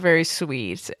that was very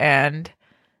sweet, and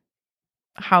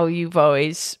how you've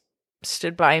always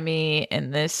stood by me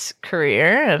in this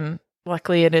career, and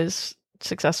luckily it is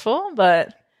successful,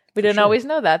 but we didn't always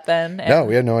know that then. No,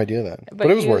 we had no idea then, but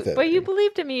it was worth it. But you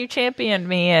believed in me, you championed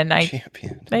me, and I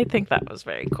think that was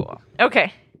very cool.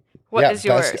 Okay, what is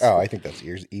yours? I think that's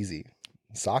yours. Easy.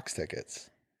 Sox tickets.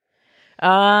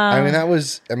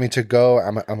 To go.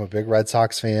 I'm a big Red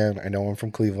Sox fan. I know I'm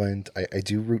from Cleveland. I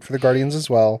do root for the Guardians as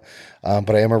well,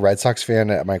 but I am a Red Sox fan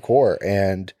at my core,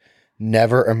 and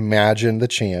never imagined the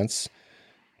chance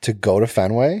to go to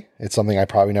Fenway. It's something I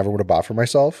probably never would have bought for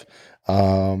myself,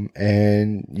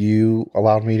 and you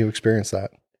allowed me to experience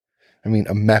that. I mean,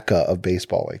 a mecca of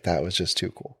baseball like that was just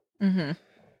too cool. Mm-hmm.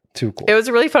 Too cool. It was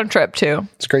a really fun trip too.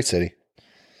 It's a great city.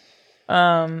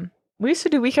 We used to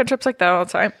do weekend trips like that all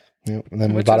the time. Yeah, and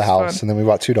then we bought a house, and then we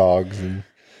bought 2 dogs, and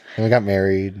then we got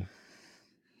married.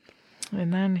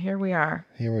 And then here we are.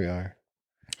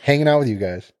 Hanging out with you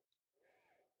guys.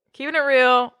 Keeping it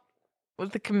real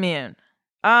with the commune.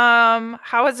 How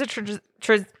has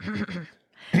the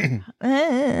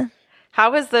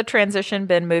how has the transition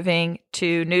been moving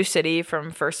to new city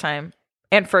from first time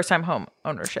home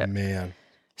ownership? Man.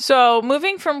 So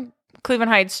moving from Cleveland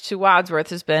Heights to Wadsworth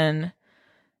has been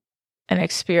an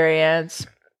experience.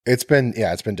 It's been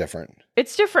different.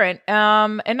 It's different.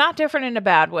 And not different in a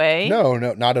bad way. No,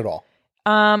 not at all.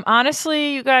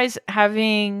 Honestly, you guys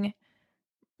having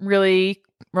really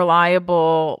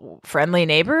reliable, friendly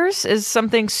neighbors is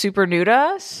something super new to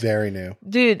us. Very new.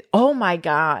 Dude, oh my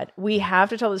God. We have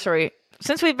to tell the story.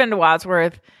 Since we've been to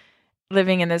Wadsworth,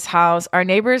 living in this house, our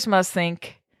neighbors must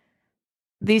think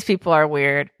these people are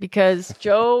weird because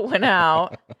Joe went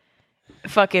out,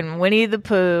 fucking Winnie the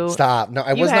Pooh. Stop. No,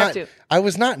 I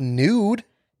was not nude.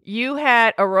 You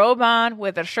had a robe on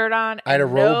with a shirt on. I had a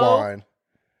robe on.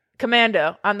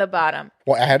 Commando on the bottom.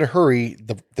 Well, I had to hurry.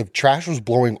 The trash was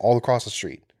blowing all across the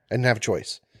street. I didn't have a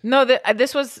choice. No,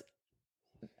 this was,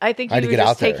 I think you were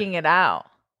just taking it out.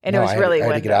 And it was really windy.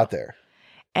 I had to get out there.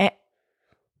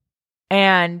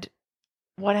 And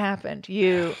what happened?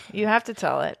 You have to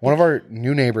tell it. One of our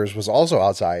new neighbors was also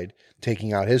outside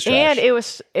taking out his trash. And it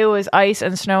was ice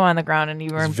and snow on the ground, and you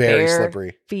were in very bare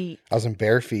slippery feet. I was in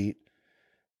bare feet.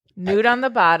 Nude on the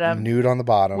bottom.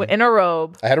 In a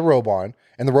robe. I had a robe on,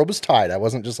 and the robe was tied. I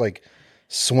wasn't just like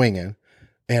swinging.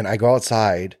 And I go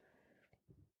outside,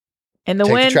 and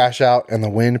take the trash out, and the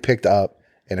wind picked up,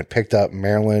 and it picked up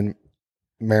Marilyn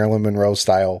Monroe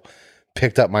style,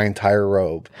 picked up my entire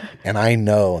robe. And I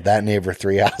know that neighbor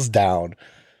 3 houses down.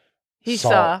 He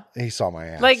saw my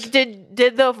ass. Like, did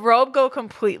the robe go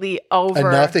completely over?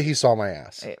 Enough that he saw my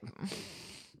ass.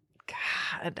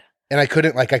 God. And I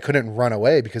couldn't run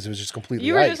away because it was just completely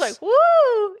You were ice. just like, woo!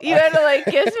 You had to like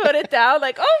just put it down,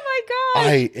 like, oh my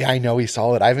God. I know he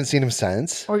saw it. I haven't seen him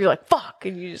since. Or you're like, fuck,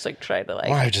 and you just like try to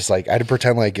like. I had to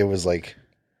pretend like it was like,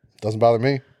 doesn't bother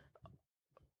me.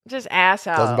 Just ass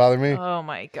out. Doesn't bother me. Oh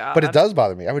my God. But it does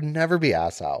bother me. I would never be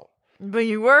ass out. But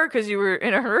you were, because you were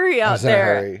in a hurry out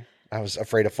there. I was in a hurry. I was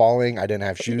afraid of falling. I didn't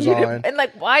have shoes on. And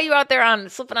like, why are you out there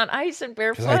slipping on ice and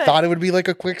barefoot? Because I thought it would be like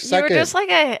a quick second. You were just like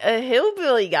a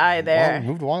hillbilly guy there. Well, we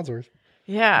moved to Wadsworth.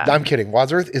 Yeah. I'm kidding.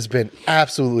 Wadsworth has been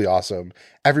absolutely awesome.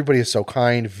 Everybody is so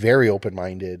kind, very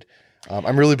open-minded.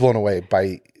 I'm really blown away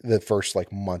by the first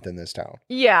like month in this town.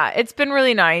 Yeah, it's been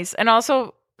really nice. And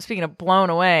also, speaking of blown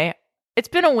away, it's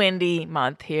been a windy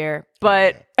month here.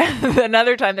 But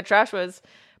another time the trash was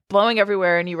blowing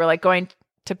everywhere and you were like going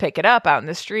to pick it up out in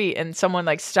the street and someone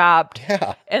like stopped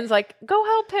and was like, go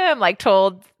help him, like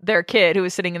told their kid who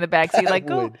was sitting in the backseat, like,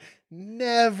 go. Would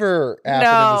never happen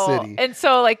in the city. And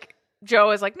so like Joe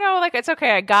was like, no, like it's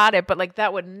okay, I got it. But like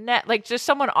that would like just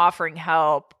someone offering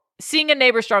help, seeing a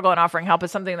neighbor struggle and offering help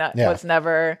is something that was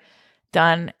never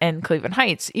done in Cleveland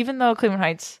Heights, even though Cleveland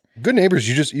Heights. Good neighbors,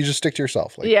 you just stick to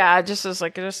yourself. Like, it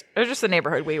was just the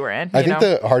neighborhood we were in. I think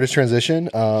the hardest transition,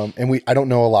 and I don't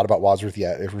know a lot about Wadsworth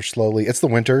yet. If we're slowly, it's the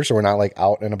winter, so we're not like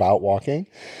out and about walking.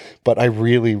 But I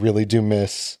really, really do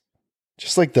miss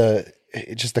just like the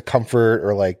comfort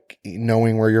or like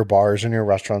knowing where your bars and your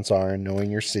restaurants are, and knowing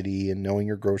your city and knowing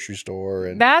your grocery store.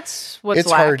 And that's what's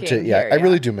it's hard to. Here, I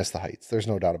really do miss the Heights. There's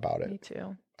no doubt about it. Me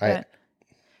too.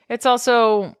 It's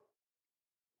also.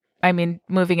 I mean,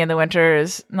 moving in the winter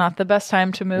is not the best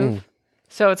time to move.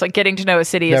 So it's like getting to know a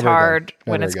city is hard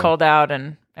when it's cold out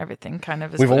and everything kind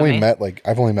of is. I've only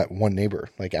met one neighbor,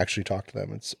 like actually talked to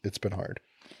them. It's been hard.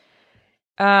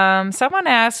 Someone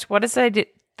asked, what is the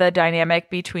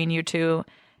dynamic between you two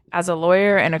as a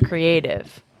lawyer and a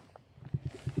creative?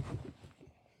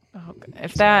 Oh,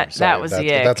 if that was the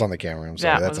ick. That's on the camera. I'm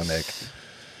sorry. That's a Nick.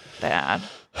 Bad.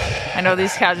 I know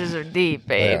these couches are deep,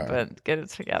 babe, but get it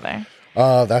together.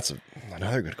 That's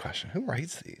another good question. Who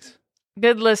writes these?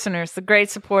 Good listeners, the great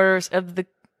supporters of the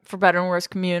For Better and Worse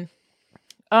commune.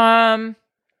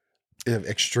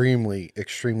 Extremely,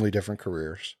 extremely different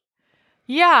careers.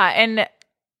 Yeah, and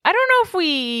I don't know if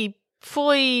we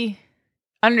fully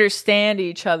understand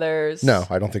each other's. No,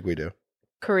 I don't think we do.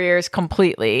 Careers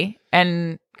completely,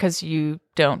 and because you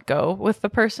don't go with the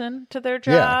person to their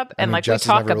job, and like Jess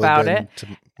we talk about it. To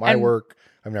my work.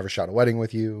 I've never shot a wedding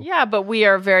with you. Yeah, but we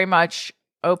are very much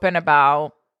open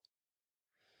about,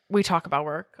 we talk about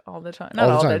work all the time. Not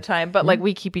all the time, but like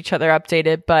we keep each other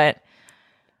updated. But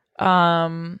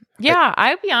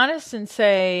I'd be honest and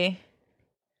say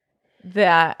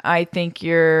that I think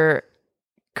your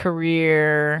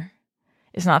career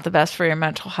is not the best for your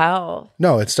mental health.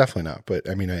 No, it's definitely not. But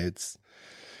I mean, it's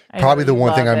probably the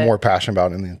one thing I'm more passionate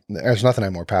about. And there's nothing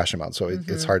I'm more passionate about. So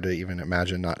it's hard to even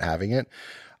imagine not having it.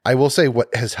 I will say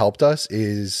what has helped us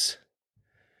is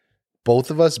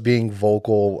both of us being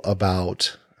vocal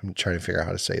about, I'm trying to figure out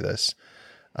how to say this,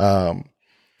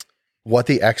 what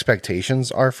the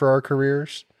expectations are for our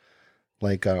careers.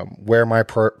 Like where my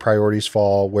priorities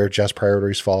fall, where Jess'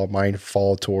 priorities fall, mine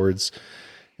fall towards,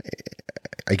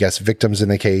 I guess, victims in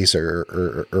the case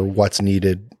or what's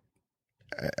needed.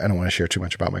 I don't want to share too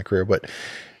much about my career, but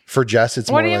for Jess,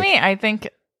 it's what more do you mean? I think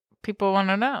people want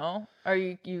to know. Are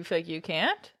you feel like you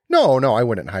can't? No, I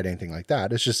wouldn't hide anything like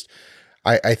that. It's just,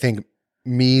 I think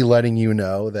me letting you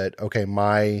know that, okay,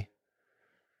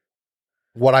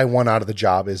 what I want out of the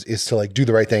job is to like do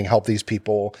the right thing, help these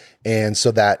people. And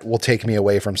so that will take me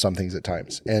away from some things at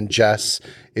times. And Jess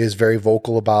is very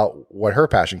vocal about what her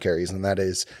passion carries. And that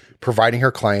is providing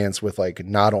her clients with like,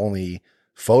 not only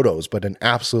photos, but an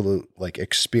absolute like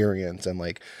experience and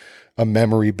like a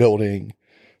memory building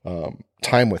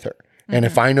time with her. Mm-hmm. And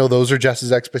if I know those are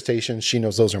Jess's expectations, she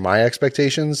knows those are my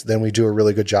expectations, then we do a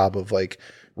really good job of like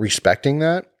respecting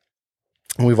that.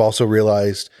 And we've also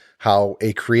realized how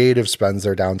a creative spends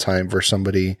their downtime versus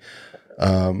somebody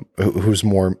who's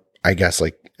more, I guess,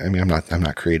 like, I mean, I'm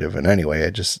not creative in any way.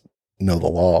 I just know the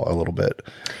law a little bit.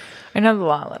 I know the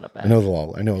law a little bit. I know the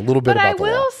law. I know a little bit about the law.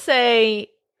 But I will say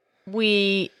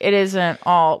we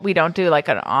don't do like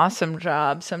an awesome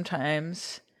job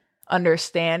sometimes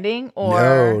understanding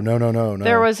or no.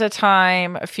 There was a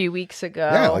time a few weeks ago.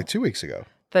 Yeah, like 2 weeks ago.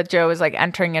 That Joe was like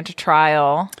entering into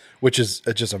trial. Which is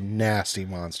just a nasty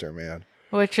monster, man.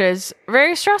 Which is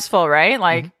very stressful, right?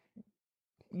 Like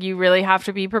you really have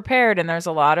to be prepared, and there's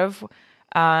a lot of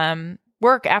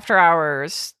work after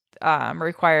hours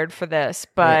required for this.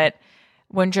 But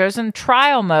when Joe's in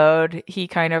trial mode, he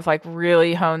kind of like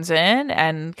really hones in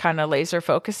and kind of laser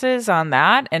focuses on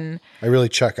that. And I really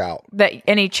check out.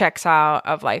 And he checks out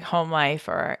of like home life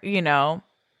or, you know,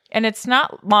 and it's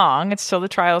not long. It's till the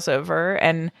trial's over.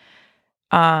 And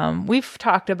we've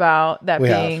talked about that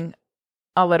being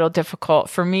a little difficult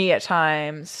for me at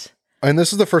times. And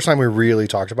this is the first time we really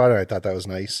talked about it. I thought that was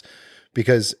nice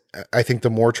because I think the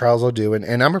more trials I'll do,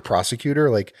 and I'm a prosecutor,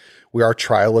 like we are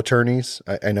trial attorneys.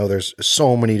 I know there's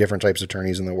so many different types of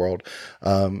attorneys in the world.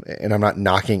 And I'm not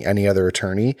knocking any other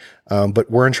attorney, but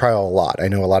we're in trial a lot. I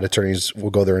know a lot of attorneys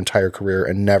will go their entire career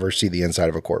and never see the inside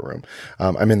of a courtroom.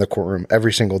 I'm in the courtroom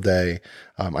every single day.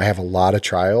 I have a lot of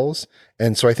trials.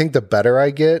 And so I think the better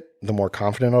I get, the more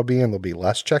confident I'll be and there'll be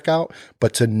less checkout.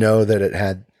 But to know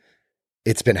that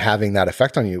it's been having that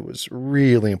effect on you was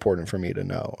really important for me to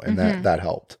know. And that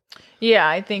helped. Yeah.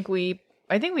 I think we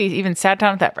even sat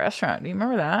down at that restaurant. Do you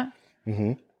remember that?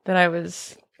 Mm-hmm. That I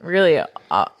was really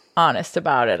honest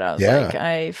about it. I was like,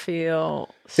 I feel...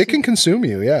 It can consume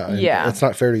you, yeah. It's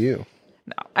not fair to you.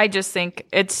 No, I just think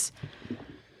it's...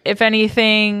 If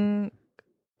anything,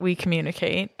 we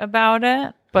communicate about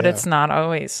it, but it's not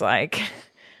always like...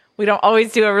 We don't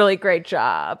always do a really great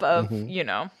job of, you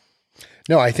know...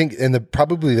 No, I think, and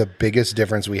probably the biggest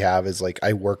difference we have is like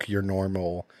I work your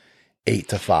normal 8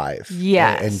 to 5.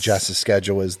 Yes. And Jess's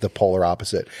schedule is the polar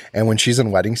opposite. And when she's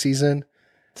in wedding season,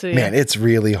 man, it's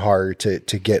really hard to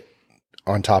get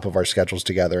on top of our schedules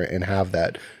together and have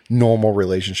that normal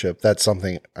relationship. That's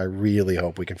something I really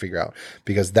hope we can figure out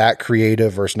because that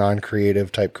creative versus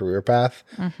non-creative type career path,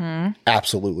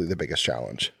 absolutely the biggest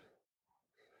challenge.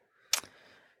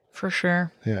 For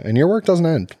sure. Yeah. And your work doesn't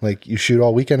end. Like you shoot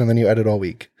all weekend and then you edit all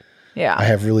week. Yeah. I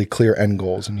have really clear end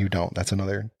goals and you don't. That's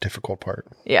another difficult part.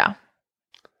 Yeah.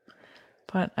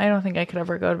 But I don't think I could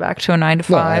ever go back to a 9 to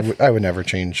 5. No, I would never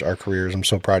change our careers. I'm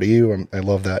so proud of you. I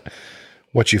love that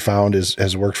what you found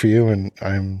has worked for you, and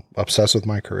I'm obsessed with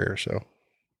my career. So.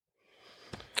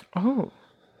 Oh.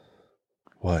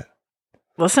 What?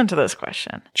 Listen to this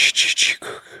question.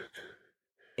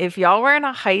 If y'all were in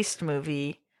a heist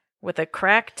movie with a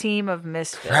crack team of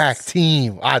misfits. Crack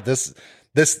team. This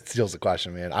steals the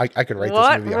question, man. I could write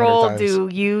this movie 100 times. What role do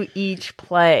you each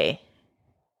play?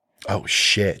 Oh,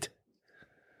 shit.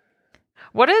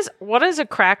 What does a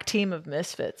crack team of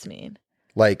misfits mean?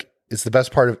 Like, it's the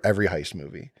best part of every heist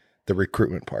movie, the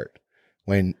recruitment part.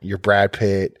 When you're Brad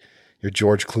Pitt, you're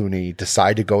George Clooney,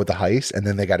 decide to go with the heist, and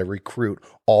then they got to recruit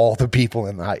all the people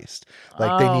in the heist.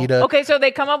 Like they need Okay, so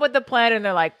they come up with the plan, and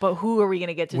they're like, "But who are we going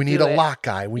to get to? We need a lock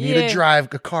guy. We need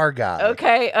a car guy.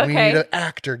 Okay. We need an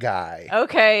actor guy.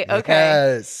 Okay.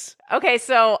 Yes. Okay,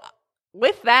 so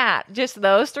with that, just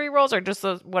those 3 roles, or just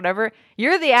those whatever.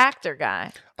 You're the actor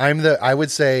guy. I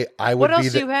would say I would be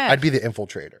the. I'd be the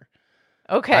infiltrator.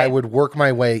 Okay. I would work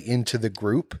my way into the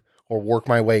group or work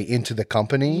my way into the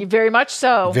company. Very much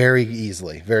so. Very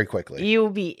easily, very quickly. You will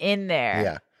be in there.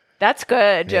 Yeah. That's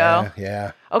good, Joe.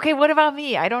 Yeah. Okay, what about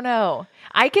me? I don't know.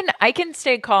 I can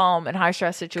stay calm in high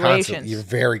stress situations. Constantly. You're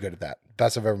very good at that.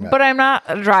 Best I've ever met. But I'm not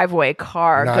a driveway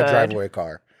car. Not a driveway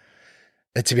car.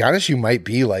 And to be honest, you might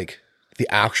be like the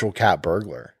actual cat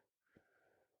burglar.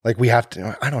 Like we have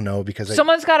to, I don't know, because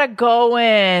someone's got to go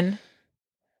in.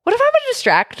 What if I'm a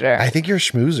distractor? I think you're a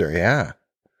schmoozer. Yeah.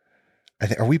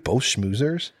 Are we both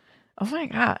schmoozers? Oh my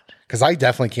God. Because I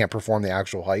definitely can't perform the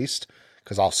actual heist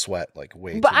because I'll sweat like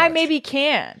way too much. But I maybe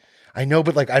can. I know,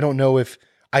 but like, I don't know if,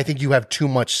 I think you have too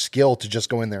much skill to just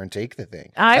go in there and take the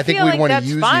thing. I think feel we'd like want to that's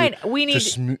use fine. you We need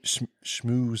to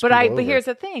schmooze. But here's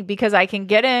the thing, because I can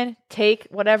get in, take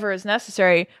whatever is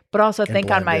necessary, but also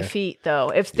think on my feet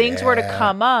though. If things were to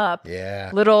come up,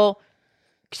 little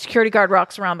security guard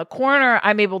walks around the corner,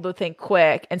 I'm able to think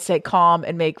quick and stay calm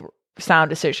and make sound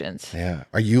decisions. Yeah.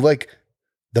 Are you like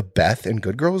the Beth and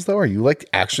Good Girls though? Are you like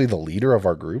actually the leader of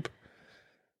our group?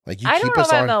 Like I don't know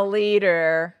if I'm the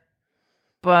leader,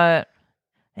 but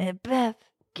hey, Beth,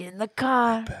 get in the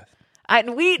car. Beth.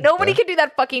 Nobody can do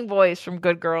that fucking voice from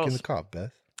Good Girls. Get in the car,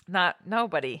 Beth. Not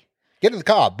nobody. Get in the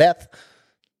car, Beth.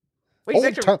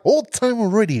 Wait, old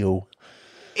time radio.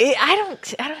 I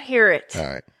don't hear it. All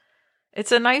right.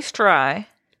 It's a nice try.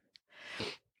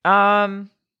 Someone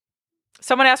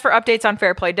asked for updates on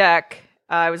Fair Play Deck.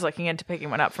 I was looking into picking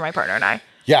one up for my partner and I.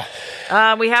 Yeah.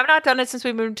 We have not done it since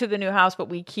we moved to the new house, but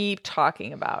we keep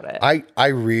talking about it. I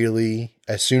really,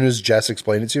 as soon as Jess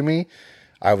explained it to me,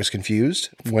 I was confused.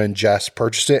 When Jess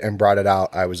purchased it and brought it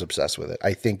out, I was obsessed with it.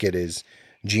 I think it is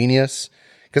genius.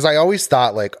 Because I always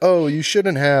thought like, oh, you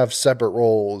shouldn't have separate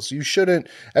roles.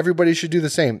 Everybody should do the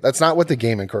same. That's not what the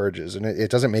game encourages. And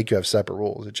it doesn't make you have separate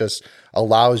roles. It just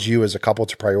allows you as a couple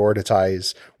to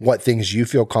prioritize what things you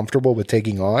feel comfortable with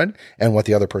taking on and what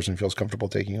the other person feels comfortable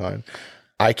taking on.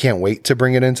 I can't wait to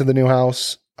bring it into the new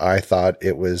house. I thought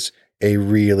it was a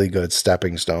really good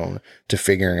stepping stone to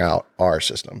figuring out our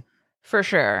system. For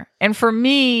sure. And for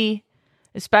me,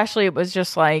 especially, it was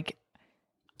just like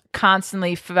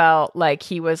constantly felt like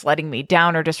he was letting me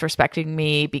down or disrespecting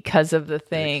me because of the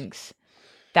things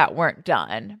that weren't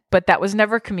done. But that was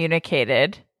never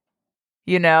communicated.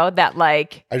 You know, that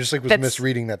like... I just like was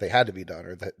misreading that they had to be done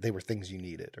or that they were things you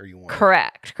needed or you wanted.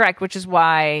 Correct. Which is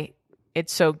why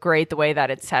it's so great the way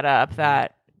that it's set up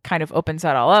that kind of opens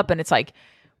that all up. And it's like,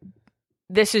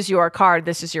 this is your card.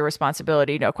 This is your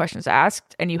responsibility. No questions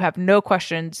asked. And you have no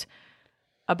questions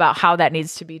about how that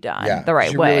needs to be done the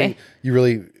right way. You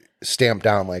really stamp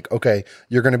down like, okay,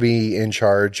 you're going to be in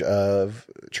charge of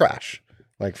trash.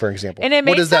 Like, for example, and it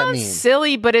may sound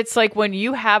silly, but it's like when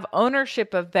you have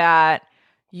ownership of that,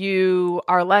 you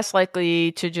are less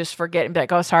likely to just forget and be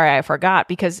like, oh, sorry, I forgot.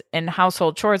 Because in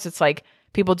household chores, it's like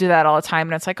people do that all the time.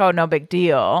 And it's like, oh, no big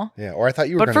deal. Yeah. Or I thought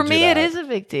you were But for me, it is a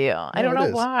big deal. I don't know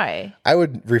why. I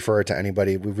would refer it to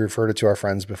anybody. We've referred it to our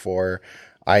friends before.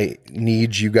 I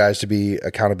need you guys to be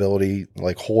accountability,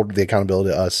 like hold the accountability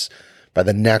to us. By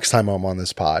the next time I'm on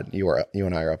this pod, you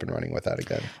and I are up and running with that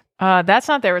again. That's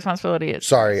not their responsibility.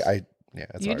 Sorry, it's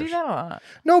you ours. Do that a lot.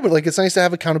 No, but like it's nice to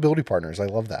have accountability partners. I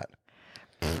love that.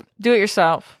 Do it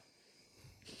yourself.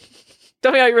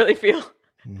 Tell me how you really feel.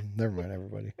 Never mind,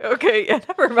 everybody. Okay, yeah,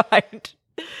 never mind.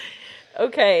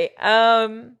 Okay,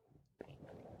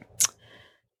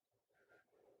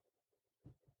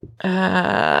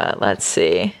 let's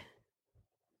see.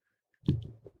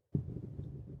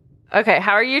 Okay,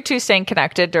 how are you two staying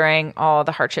connected during all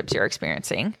the hardships you're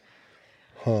experiencing?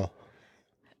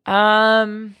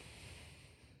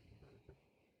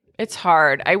 It's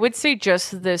hard. I would say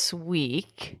just this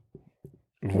week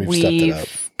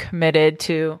we've committed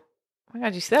to. Oh my God,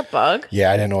 did you see that bug?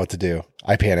 Yeah, I didn't know what to do.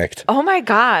 I panicked. Oh my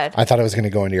God. I thought it was going to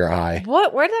go into your eye.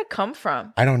 What? Where did that come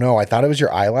from? I don't know. I thought it was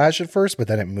your eyelash at first, but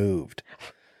then it moved.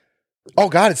 Oh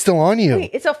God, it's still on you.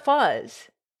 Wait, it's a fuzz.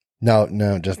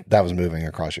 No, just that was moving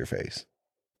across your face.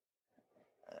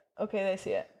 Okay, I see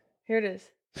it. Here it is.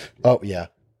 Oh, yeah.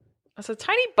 It's a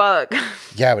tiny bug.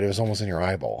 Yeah, but it was almost in your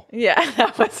eyeball. Yeah,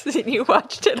 that was, you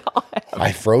watched it all.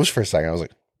 I froze for a second. I was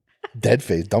like, dead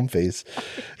face, dumb face.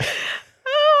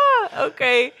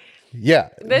 Okay. Yeah,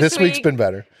 this week's been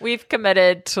better. We've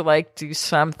committed to like do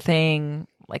something,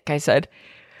 like I said,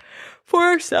 for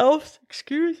ourselves.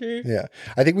 Excuse me. Yeah,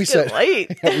 I think we said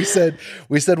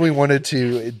we said we wanted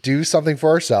to do something for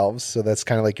ourselves. So that's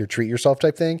kind of like your treat yourself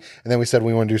type thing. And then we said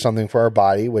we want to do something for our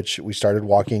body, which we started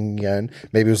walking again.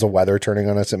 Maybe it was the weather turning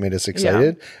on us that made us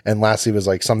excited. Yeah. And lastly was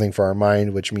like something for our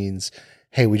mind, which means,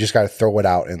 hey, we just got to throw it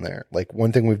out in there. Like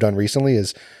one thing we've done recently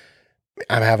is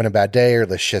I'm having a bad day or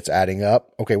the shit's adding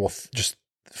up. Okay, well, just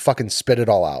fucking spit it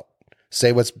all out.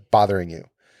 Say what's bothering you.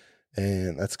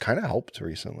 And that's kind of helped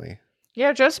recently.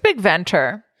 Yeah, just big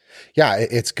venter. Yeah,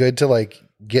 it's good to like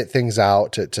get things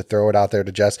out, to throw it out there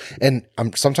to Jess. And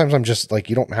sometimes I'm just like,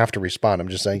 you don't have to respond. I'm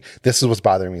just saying, this is what's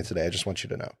bothering me today. I just want you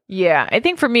to know. Yeah. I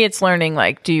think for me, it's learning,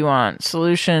 like, do you want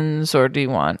solutions or do you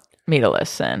want me to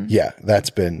listen? Yeah. That's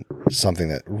been something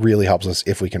that really helps us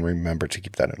if we can remember to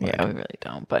keep that in mind. Yeah, we really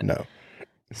don't. But no.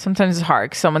 Sometimes it's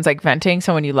hard. Someone's like venting,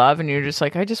 someone you love, and you're just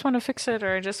like, I just want to fix it,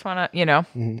 or I just want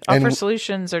to, offer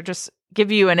solutions, or just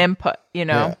give you an input,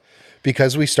 Yeah.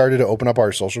 Because we started to open up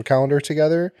our social calendar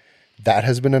together, that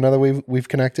has been another way we've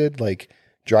connected, like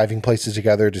driving places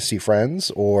together to see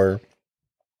friends, or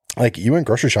like you went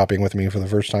grocery shopping with me for the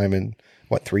first time in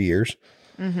 3 years?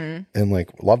 And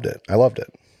like, loved it. I loved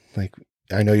it. Like,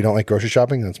 I know you don't like grocery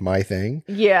shopping. That's my thing.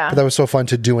 Yeah. But that was so fun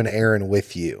to do an errand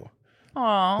with you.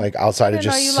 Oh, like outside of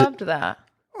just. I know you loved that.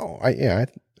 Oh, I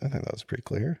think that was pretty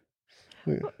clear.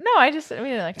 No, I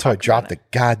mean, like. So I dropped the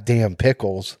goddamn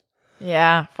pickles.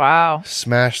 Yeah. Wow.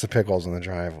 Smash the pickles in the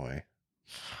driveway.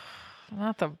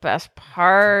 Not the best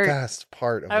part. The best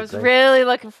part. I was really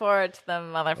looking forward to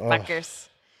them motherfuckers.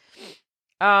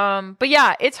 But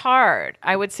yeah, it's hard.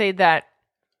 I would say that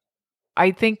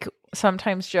I think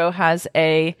sometimes Joe has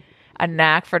a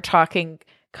knack for talking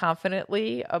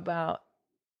confidently about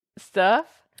stuff,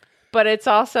 but it's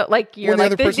also like you're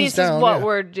like, this is what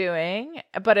we're doing,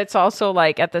 but it's also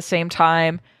like at the same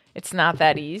time, it's not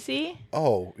that easy.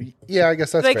 Oh, yeah, I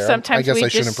guess that's like fair. Sometimes I guess I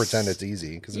shouldn't pretend it's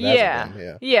easy because it hasn't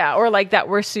been. Yeah, or like that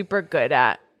we're super good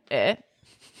at it.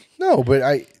 No,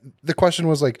 but the question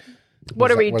was like, what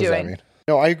are we doing?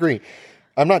 No, I agree.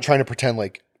 I'm not trying to pretend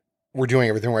like we're doing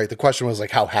everything right. The question was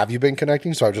like, how have you been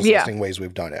connecting? So I'm just listing ways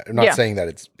we've done it. I'm not saying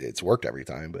that it's worked every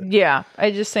time, but yeah,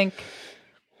 I just think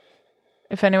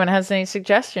if anyone has any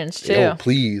suggestions too,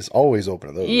 please always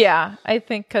open to those. Yeah, I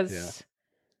think because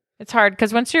it's hard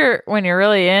because when you're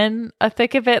really in a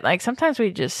thick of it, like sometimes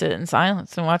we just sit in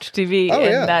silence and watch TV,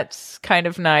 that's kind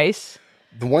of nice.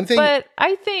 The one thing, but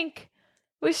I think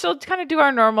we still kind of do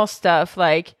our normal stuff,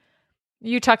 like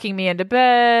you tucking me into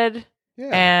bed. Yeah.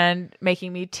 And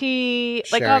making me tea,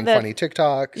 like all that funny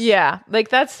TikToks. Yeah, like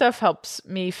that stuff helps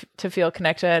me to feel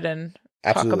connected and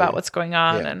talk about what's going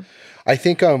on. And I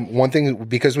think one thing,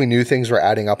 because we knew things were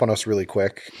adding up on us really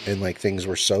quick and like things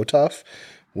were so tough,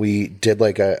 we did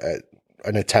like an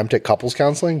attempt at couples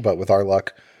counseling, but with our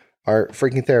luck, our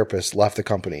freaking therapist left the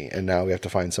company and now we have to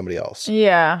find somebody else.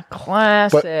 Yeah,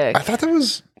 classic. But I thought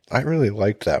I really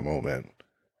liked that moment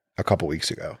a couple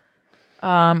weeks ago.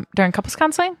 During couples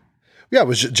counseling? Yeah, it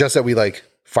was just that we like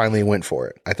finally went for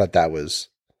it. I thought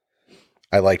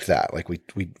I liked that. Like we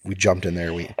jumped in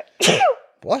there.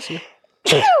 Bless you.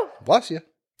 Bless you.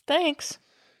 Thanks.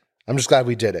 I'm just glad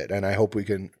we did it. And I hope we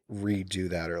can redo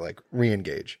that or like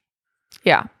re-engage.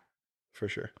 Yeah. For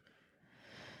sure.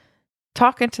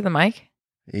 Talk into the mic.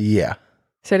 Yeah.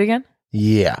 Say it again.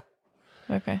 Yeah.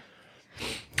 Okay.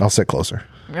 I'll sit closer.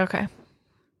 Okay.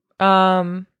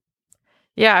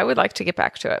 Yeah, I would like to get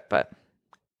back to it, but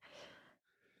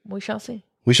we shall see.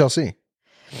 We shall see.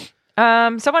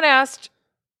 Someone asked,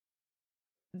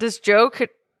 does Joe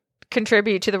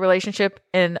contribute to the relationship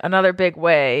in another big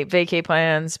way? Vacay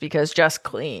plans because Jess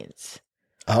cleans.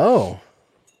 Oh.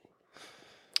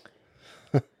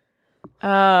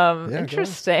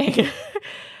 Interesting.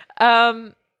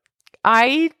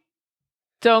 I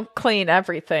don't clean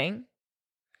everything.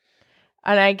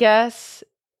 And I guess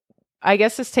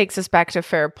this takes us back to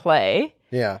fair play.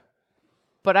 Yeah.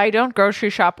 But I don't grocery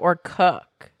shop or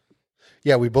cook.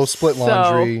 Yeah, we both split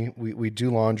laundry. We do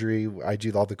laundry. I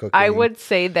do all the cooking. I would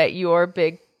say that your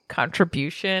big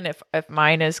contribution, if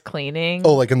mine is cleaning.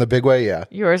 Oh, like in the big way, yeah.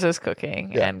 Yours is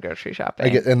cooking and grocery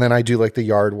shopping. And then I do like the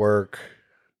yard work.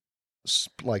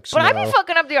 Like snow. But I be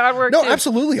fucking up the yard work too. No,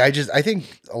 absolutely. I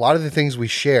think a lot of the things we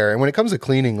share, and when it comes to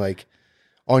cleaning, like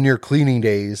on your cleaning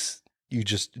days, you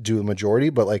just do a majority,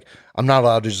 but like I'm not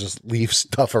allowed to just leave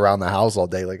stuff around the house all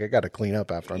day. Like I got to clean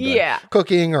up after I'm done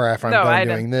cooking or after I'm done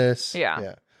doing this.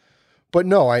 Yeah. But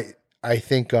no, I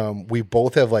think we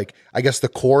both have like, I guess the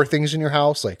core things in your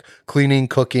house, like cleaning,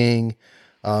 cooking,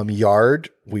 yard.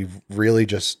 We've really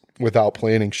just without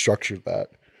planning structured that.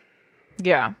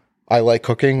 Yeah. I like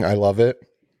cooking. I love it.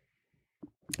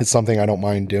 It's something I don't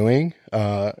mind doing.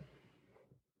 Yeah,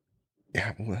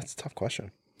 that's a tough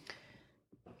question.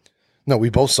 No, we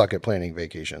both suck at planning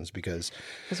vacations because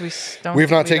we've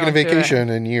not taken a vacation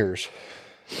in years.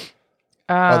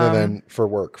 Other than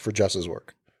for Jess's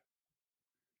work.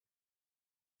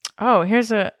 Oh,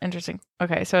 here's a interesting.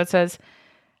 Okay, so it says,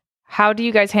 how do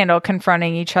you guys handle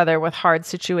confronting each other with hard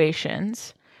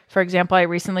situations? For example, I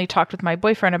recently talked with my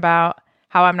boyfriend about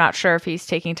how I'm not sure if he's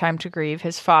taking time to grieve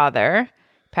his father,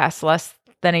 passed less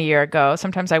than a year ago.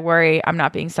 Sometimes I worry I'm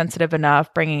not being sensitive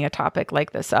enough bringing a topic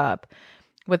like this up.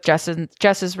 with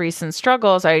Jess's recent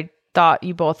struggles, I thought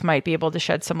you both might be able to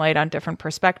shed some light on different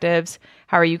perspectives.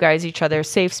 How are you guys each other's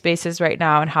safe spaces right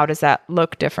now, and how does that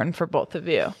look different for both of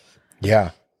you?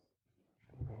 Yeah.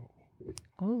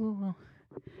 Ooh.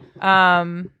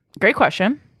 Great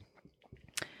question.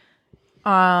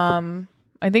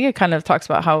 I think it kind of talks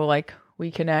about how like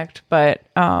we connect, but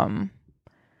I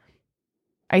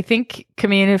think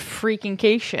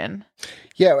communication.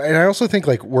 Yeah, and I also think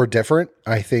like we're different.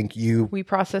 I think we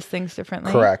process things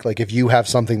differently. Correct. Like if you have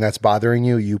something that's bothering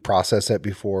you, you process it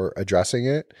before addressing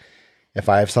it. If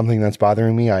I have something that's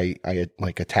bothering me, I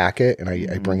like attack it and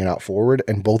I bring it out forward.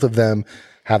 And both of them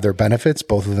have their benefits.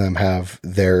 Both of them have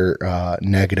their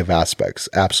negative aspects.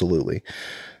 Absolutely.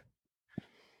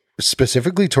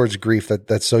 Specifically towards grief,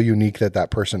 that's so unique that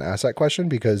person asked that question,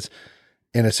 because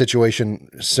in a situation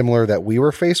similar that we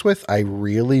were faced with, I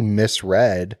really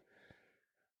misread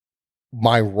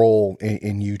my role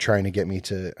in you trying to get me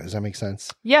to. Does that make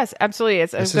sense? Yes, absolutely.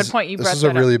 It's a good point you brought. This is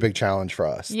a really big challenge for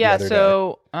us. Yeah.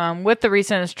 So with the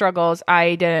recent struggles,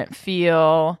 I didn't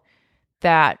feel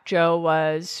that Joe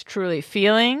was truly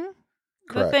feeling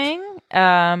the thing,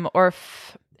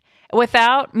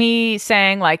 without me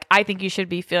saying like, I think you should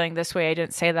be feeling this way. I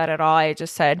didn't say that at all. I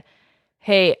just said,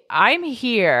 hey, I'm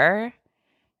here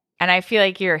and I feel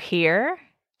like you're here,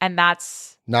 and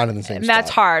that's not in the same spot. That's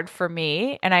hard for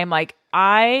me. And I'm like,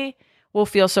 I will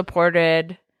feel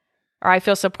supported, or I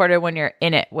feel supported when you're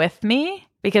in it with me,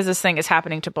 because this thing is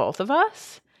happening to both of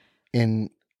us.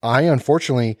 And I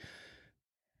unfortunately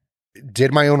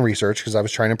did my own research because I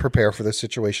was trying to prepare for the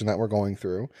situation that we're going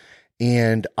through.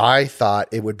 And I thought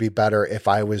it would be better if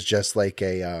I was just like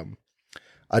a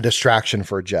distraction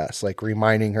for Jess, like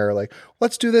reminding her like,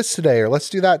 let's do this today, or let's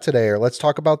do that today, or let's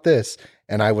talk about this.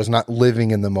 And I was not living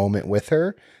in the moment with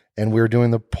her. And we were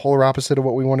doing the polar opposite of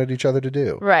what we wanted each other to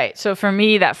do. Right. So for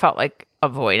me, that felt like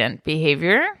avoidant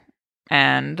behavior.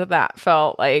 And that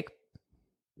felt like,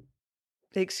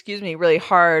 really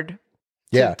hard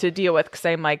to deal with. Because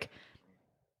I'm like,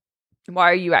 why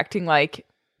are you acting like...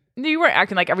 You weren't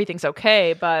acting like everything's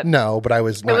okay, but... No, but I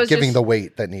was not giving the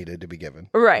weight that needed to be given.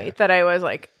 Right. Yeah. That I was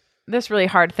like, this really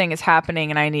hard thing is happening,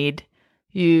 and I need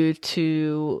you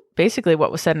to... Basically, what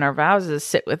was said in our vows is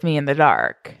sit with me in the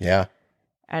dark. Yeah.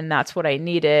 And that's what I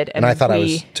needed. And I thought I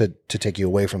was to take you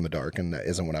away from the dark, and that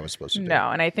isn't what I was supposed to do. No,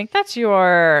 and I think that's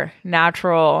your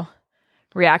natural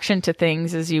reaction to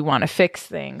things, is you want to fix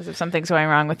things. If something's going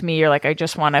wrong with me, you're like, I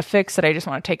just want to fix it. I just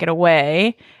want to take it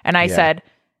away. And I said...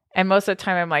 And most of the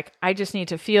time I'm like, I just need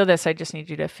to feel this. I just need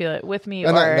you to feel it with me.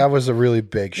 And that was a really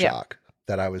big shock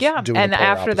that I was doing. And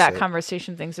after that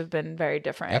conversation, things have been very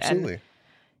different. Absolutely.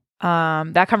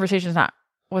 And, that conversation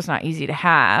was not easy to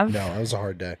have. No, it was a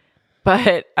hard day.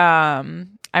 But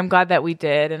I'm glad that we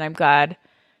did. And I'm glad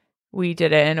we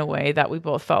did it in a way that we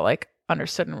both felt like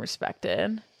understood and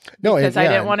respected. No, because I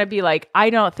didn't want to be like, I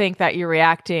don't think that you're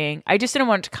reacting. I just didn't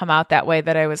want it to come out that way,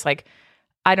 that I was like,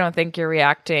 I don't think you're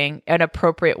reacting an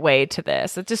appropriate way to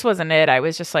this. It just wasn't it. I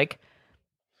was just like...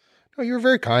 No, you were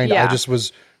very kind. Yeah. I just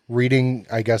was reading,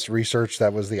 I guess, research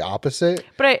that was the opposite.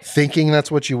 But thinking that's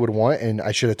what you would want, and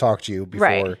I should have talked to you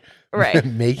before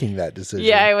making that decision.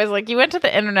 Yeah, I was like, you went to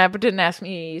the internet, but didn't ask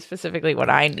me specifically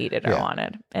what I needed or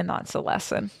wanted. And that's a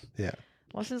lesson. Yeah.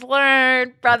 Lessons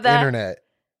learned, brother. The internet,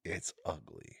 it's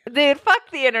ugly. Dude, fuck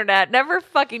the internet. Never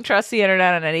fucking trust the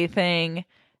internet on anything.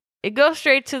 It goes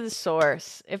straight to the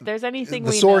source. If there's anything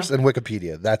the source and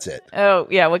Wikipedia, that's it. Oh,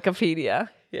 yeah, Wikipedia.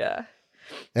 Yeah.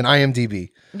 And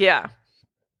IMDb. Yeah.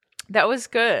 That was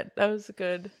good. That was a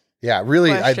good Yeah,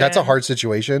 really, that's a hard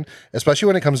situation, especially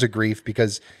when it comes to grief,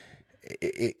 because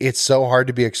it's so hard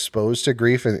to be exposed to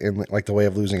grief in like the way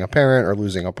of losing a parent or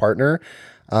losing a partner.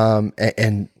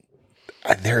 And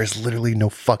there is literally no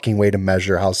fucking way to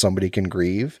measure how somebody can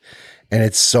grieve. And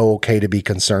it's so okay to be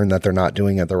concerned that they're not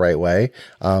doing it the right way.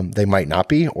 They might not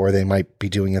be, or they might be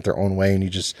doing it their own way, and you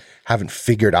just haven't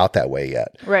figured out that way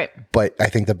yet. Right. But I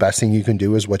think the best thing you can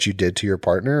do is what you did to your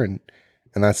partner, and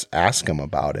that's ask him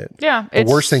about it. Yeah. The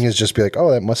worst thing is just be like,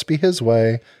 oh, that must be his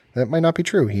way. That might not be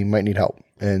true. He might need help.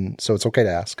 And so it's okay to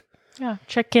ask. Yeah.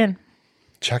 Check in.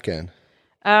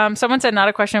 Someone said not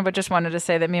a question, but just wanted to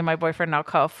say that me and my boyfriend now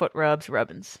call foot rubs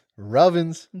rubbins.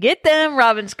 Rubbins. Get them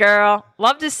rubbins, girl.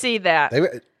 Love to see that.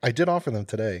 I did offer them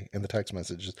today in the text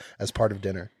messages as part of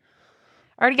dinner.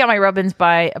 I already got my rubbins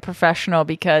by a professional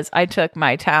because I took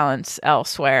my talents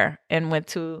elsewhere and went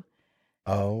to...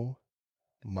 Oh,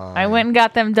 my... I went and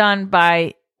got them done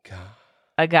by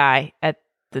a guy at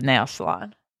the nail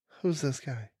salon. Who's this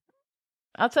guy?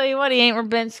 I'll tell you what, he ain't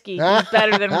Rubinsky. He's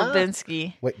better than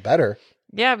Rubinsky. Wait, better?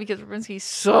 Yeah, because Rubinsky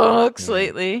sucks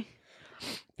lately.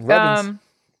 Rubbins.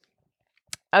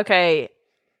 Okay.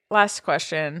 Last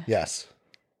question. Yes.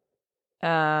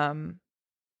 What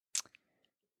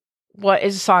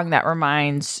is a song that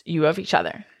reminds you of each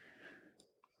other?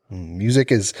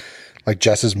 Music is like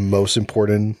Jess's most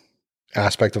important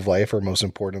aspect of life, or most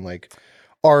important like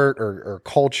art or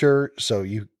culture. So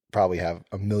you probably have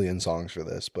a million songs for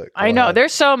this, but I know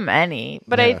there's so many,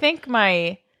 but I think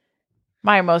my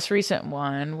most recent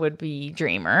one would be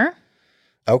Dreamer.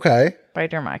 Okay. By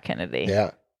Dermot Kennedy.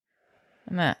 Yeah.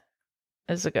 And that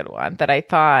is a good one that I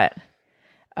thought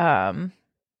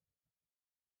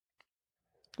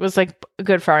was like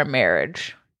good for our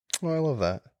marriage. Oh, I love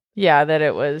that. Yeah, that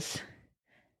it was.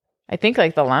 I think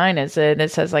like the line is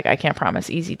it says like I can't promise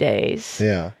easy days.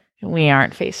 Yeah. We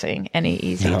aren't facing any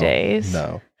easy days.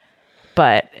 No.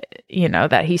 But you know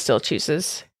that he still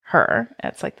chooses her.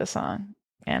 That's like the song.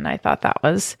 And I thought that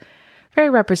was very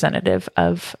representative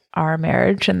of our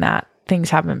marriage, and that things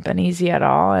haven't been easy at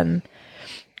all, and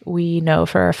we know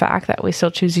for a fact that we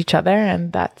still choose each other,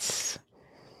 and that's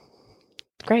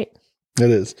great. It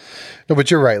is. No,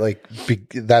 but you're right. Like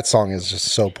that song is just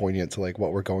so poignant to like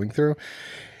what we're going through.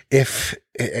 If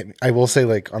I will say,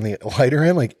 like on the lighter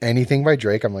end, like anything by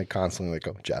Drake, I'm like constantly like,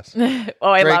 oh, Jess.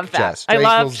 I love that. Jess. I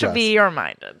love to be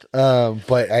reminded.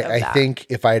 But I think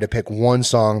if I had to pick one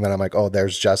song that I'm like, oh,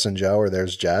 there's Jess and Joe, or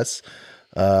there's Jess,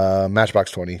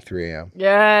 Matchbox 20, 3 a.m.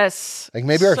 Yes. Like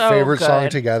maybe our favorite song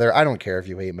together. I don't care if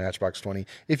you hate Matchbox 20.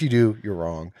 If you do, you're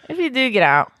wrong. If you do, get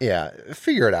out. Yeah,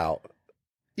 figure it out.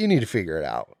 You need to figure it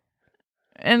out.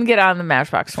 And get on the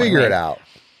Matchbox 20. Figure it out.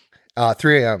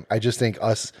 3 a.m. I just think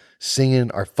us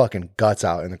singing our fucking guts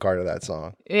out in the car to that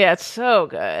song. Yeah, it's so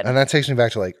good. And that takes me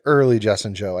back to like early Jess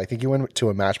and Joe. I think you went to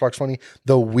a Matchbox 20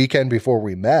 the weekend before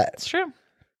we met. It's true.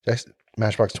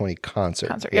 Matchbox 20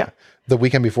 concert. Yeah. The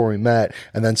weekend before we met.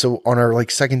 And then so on our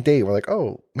like second date, we're like,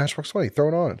 oh, Matchbox 20, throw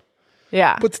it on.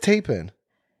 Yeah. Put the tape in.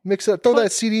 Mix it, throw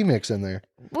that CD mix in there.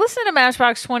 Listen to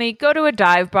Matchbox 20, go to a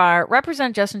dive bar,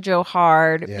 represent Jess and Joe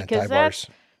hard. Yeah, because dive bars.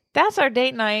 That's our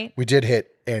date night. We did hit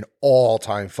an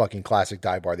all-time fucking classic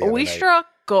dive bar the other night. We struck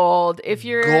gold. If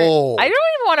you're gold. I don't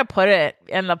even want to put it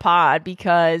in the pod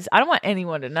because I don't want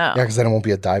anyone to know. Yeah, because then it won't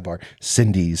be a dive bar.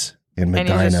 Cindy's in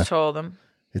Medina. And you just told them.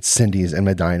 It's Cindy's in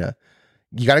Medina.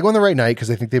 You got to go on the right night because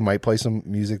I think they might play some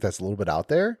music that's a little bit out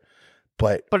there.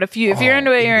 But if you're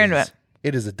into it, you're into it.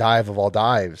 It is a dive of all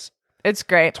dives. It's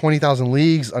great. 20,000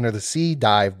 Leagues Under the Sea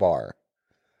dive bar.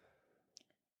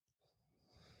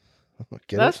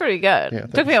 That's pretty good. Yeah,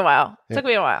 Took me a while.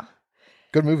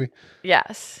 Good movie.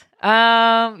 Yes.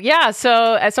 Yeah.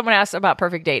 So as someone asked about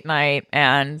perfect date night,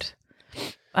 and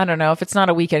I don't know if it's not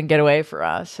a weekend getaway for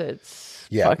us. It's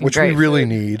which we really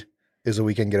need is a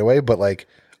weekend getaway, but like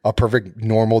a perfect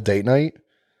normal date night.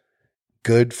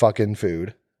 Good fucking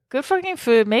food. Good fucking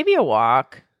food. Maybe a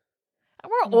walk.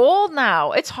 We're old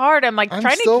now. It's hard. I'm like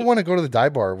I still want to go to the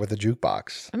dive bar with a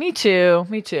jukebox. Me too.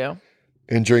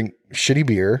 And drink shitty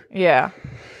beer. Yeah.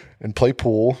 And play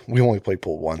pool. We only played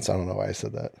pool once. I don't know why I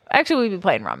said that. Actually, we've been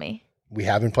playing rummy. We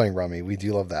have been playing rummy. We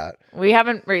do love that. We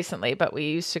haven't recently, but we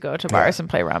used to go to bars and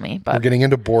play rummy. But we're getting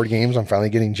into board games. I'm finally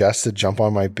getting Jess to jump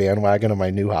on my bandwagon of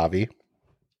my new hobby.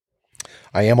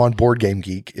 I am on Board Game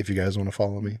Geek, if you guys want to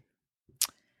follow me.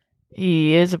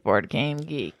 He is a board game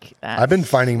geek. I've been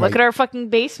finding Look at our fucking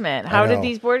basement. How did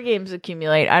these board games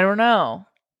accumulate? I don't know.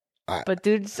 But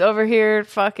dude's over here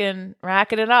fucking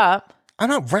racking it up. I'm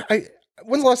not.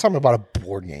 When's the last time I bought a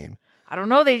board game? I don't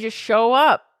know. They just show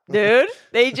up, dude.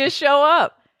 They just show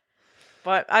up.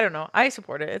 But I don't know. I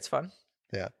support it. It's fun.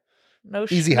 Yeah. No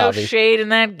shade in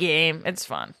that game. It's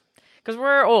fun. Because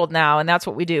we're old now, and that's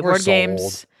what we do. Board games.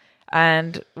 Old.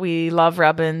 And we love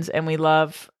rubbins, and we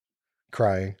love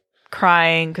crying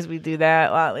because we do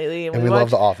that a lot lately. And we love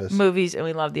The Office. Movies, and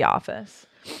we love The Office.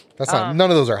 That's not, none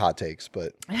of those are hot takes,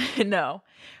 but. No.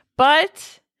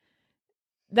 But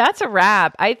that's a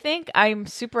wrap. I think I'm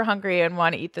super hungry and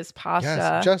want to eat this pasta.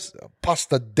 Yes, just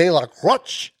pasta della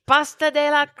crotch. Pasta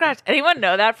della crotch. Anyone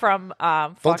know that from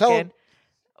Don't tell them.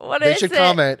 What is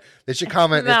it? They should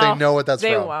comment if they know what that's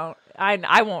from. They won't.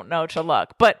 I won't know to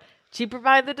look. But cheaper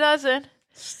by the dozen.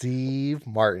 Steve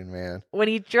Martin, man. When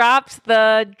he drops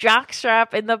the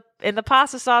jockstrap in the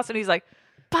pasta sauce and he's like,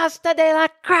 pasta della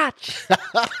crotch.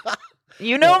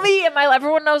 You know me, and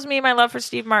everyone knows me and my love for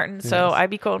Steve Martin, so I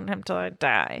be quoting him till I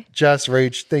die. Jess,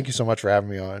 Rach, thank you so much for having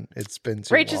me on. It's been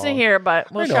too long. Rach isn't here,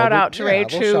 but we'll shout out to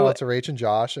Rach. Shout out to Rach and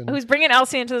Josh. Who's bringing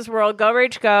Elsie into this world. Go,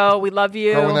 Rach, go. We love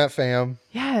you. Growing that fam.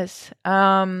 Yes.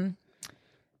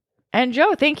 And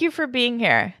Joe, thank you for being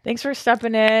here. Thanks for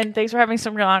stepping in. Thanks for having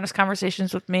some real honest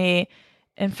conversations with me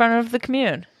in front of the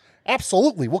commune.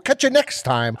 Absolutely. We'll catch you next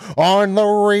time on the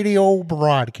radio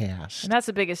broadcast. And that's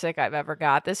the biggest sick I've ever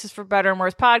got. This is for Better and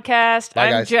Worse Podcast. Bye,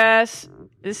 I'm guys. Jess.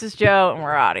 This is Joe, and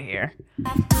we're out of here.